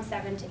rides are from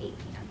 7 to 8 p.m.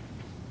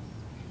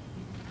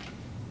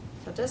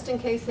 So just in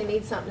case they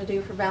need something to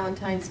do for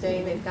Valentine's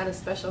Day, they've got a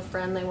special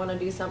friend they want to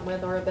do something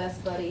with or a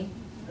best buddy.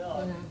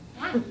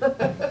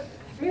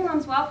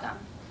 Everyone's welcome.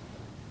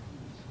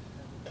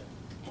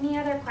 Any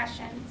other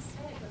questions?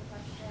 I have a quick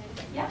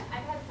question. Yeah.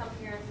 I've had some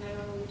parents, and I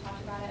know we've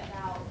talked about it,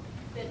 about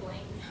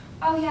siblings.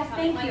 Oh, yes,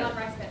 thank like you. on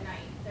respite night.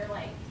 They're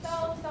like,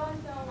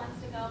 so-and-so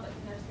wants to go, but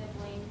then their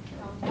sibling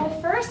comes.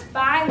 Well, first,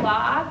 by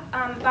law,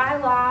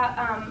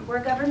 we're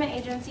a government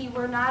agency.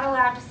 We're not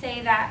allowed to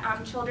say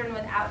that children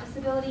without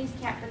disabilities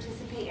can't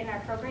participate in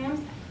our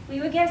programs. We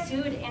would get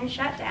sued and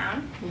shut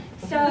down.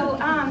 So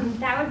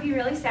that would be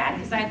really sad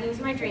because I'd lose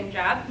my dream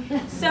job.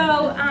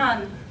 So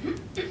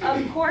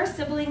of course,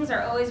 siblings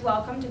are always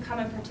welcome to come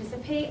and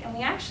participate, and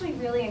we actually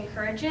really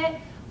encourage it.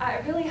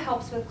 It really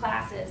helps with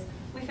classes.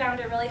 We found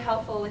it really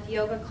helpful with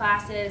yoga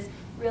classes,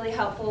 really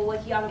helpful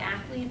with young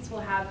athletes.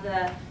 We'll have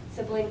the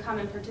sibling come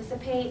and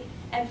participate.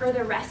 And for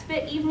the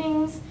respite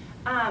evenings,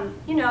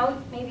 you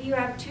know, maybe you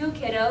have 2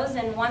 kiddos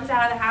and one's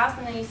out of the house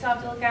and then you still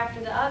have to look after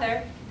the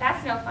other.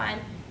 That's no fun.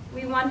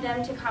 We want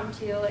them to come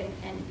too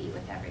and be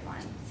with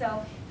everyone.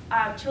 So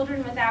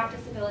children without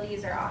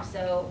disabilities are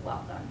also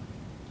welcome.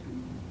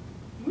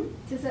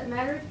 Does it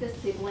matter if the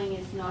sibling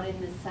is not in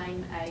the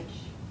same age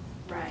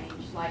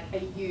range, like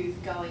a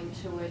youth going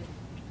to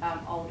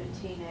older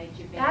teenage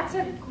event? That's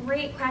a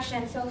great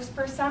question. So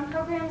for some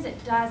programs,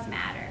 it does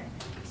matter.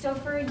 So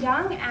for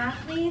young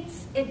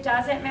athletes, it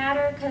doesn't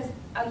matter because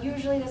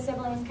usually the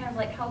siblings kind of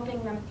like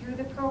helping them through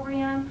the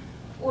program,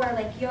 or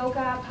like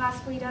yoga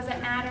possibly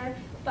doesn't matter.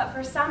 But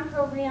for some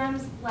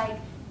programs like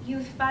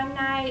Youth Fun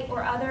Night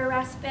or other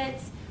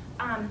respites,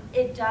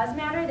 it does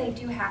matter. They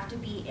do have to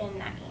be in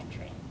that age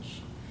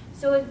range.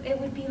 So it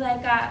would be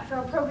like for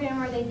a program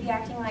where they'd be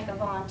acting like a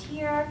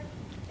volunteer,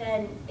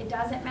 then it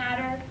doesn't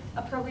matter.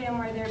 A program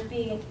where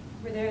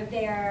they're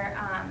there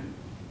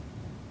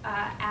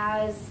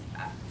as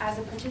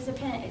a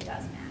participant, it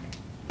does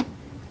matter.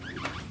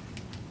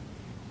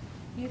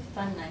 Youth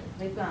Fun Night,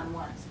 we've gone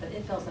once, but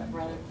it fills up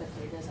rather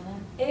quickly, doesn't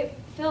it? It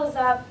fills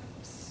up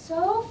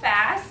so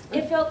fast.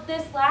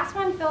 This last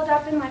one filled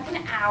up in like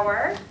an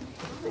hour.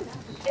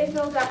 It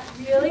fills up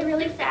really,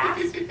 really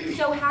fast.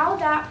 So how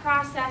that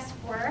process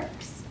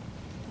works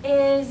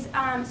is,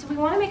 so we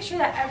want to make sure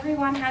that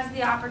everyone has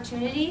the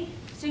opportunity.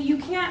 So you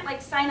can't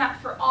like sign up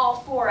for all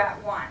 4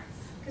 at once,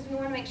 because we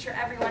want to make sure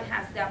everyone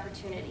has the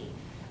opportunity.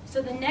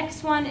 So the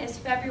next one is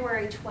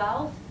February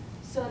 12th.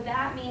 So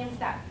that means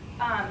that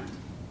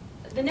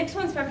the next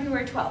one's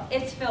February 12th.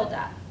 It's filled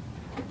up.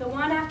 The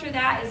one after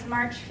that is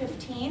March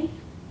 15th.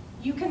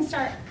 You can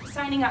start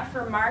signing up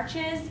for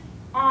marches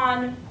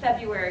on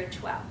February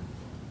 12th.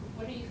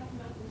 What are you talking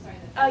about? I'm sorry.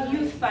 A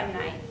Youth Fun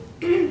Night.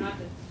 Not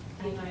the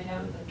fun night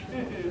out, but the fun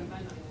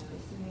night out.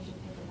 As soon as you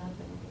pick it up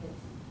and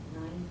it's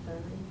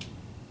 9:30,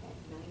 at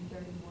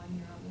 9:31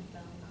 you're on the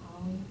phone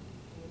calling,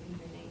 you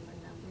leave your name and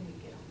number, you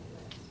get on the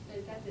list.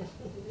 Is that this,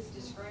 is this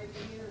described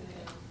in here?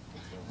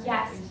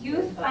 Yes,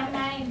 Youth Fun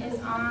Night is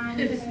on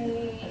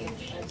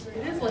page...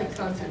 It is like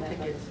concert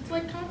tickets. It's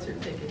like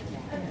concert tickets.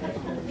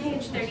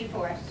 Page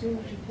 34.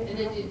 And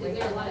is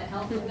there a lot of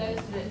help with those?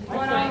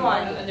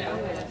 One-on-one.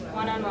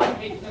 One-on-one.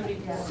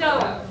 So,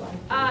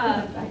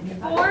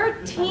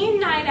 for Teen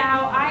Night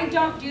Out, I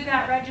don't do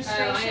that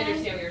registration. I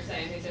understand what you're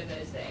saying. Who said that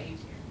it's the age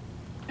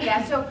here?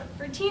 Yeah, so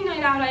for Teen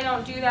Night Out, I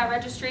don't do that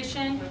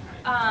registration.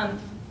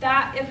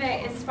 That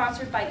event is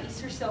sponsored by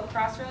Easter Silk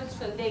Crossroads,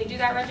 so they do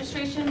that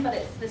registration, but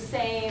it's the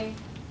same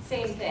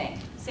thing,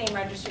 same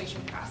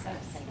registration process.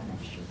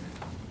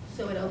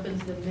 So it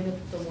opens the minute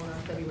the one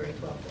on February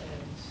 12th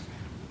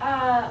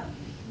ends?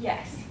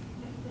 Yes.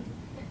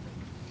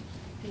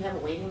 Do you have a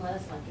waiting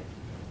list like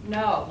it?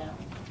 No.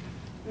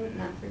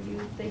 Not for you,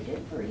 they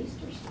did for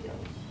Easter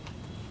skills.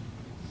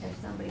 If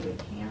somebody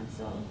would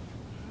cancel,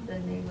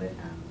 then they would,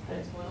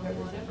 put whoever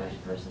was the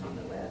first person on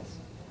the list.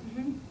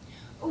 Mm-hmm.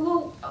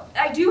 Well,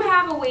 I do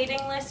have a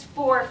waiting list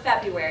for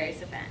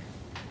February's event.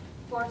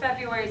 For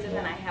February's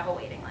event, I have a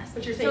waiting list.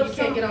 But you're saying you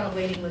can't get on a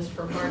waiting list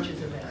for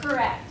March's event?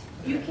 Correct.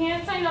 You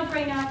can't sign up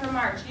right now for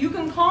March. You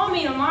can call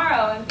me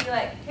tomorrow and be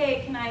like,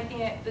 hey, can I be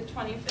the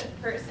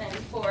 25th person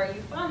for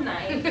Youth Fun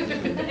Night?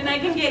 And I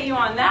can get you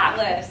on that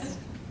list.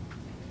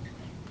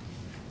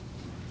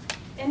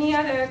 Any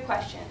other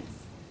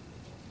questions?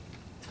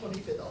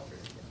 25th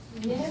alternate.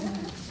 Yeah.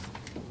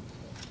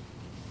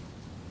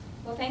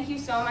 Well, thank you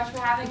so much for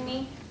having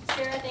me.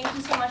 Sarah, thank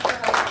you so much for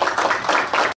hosting.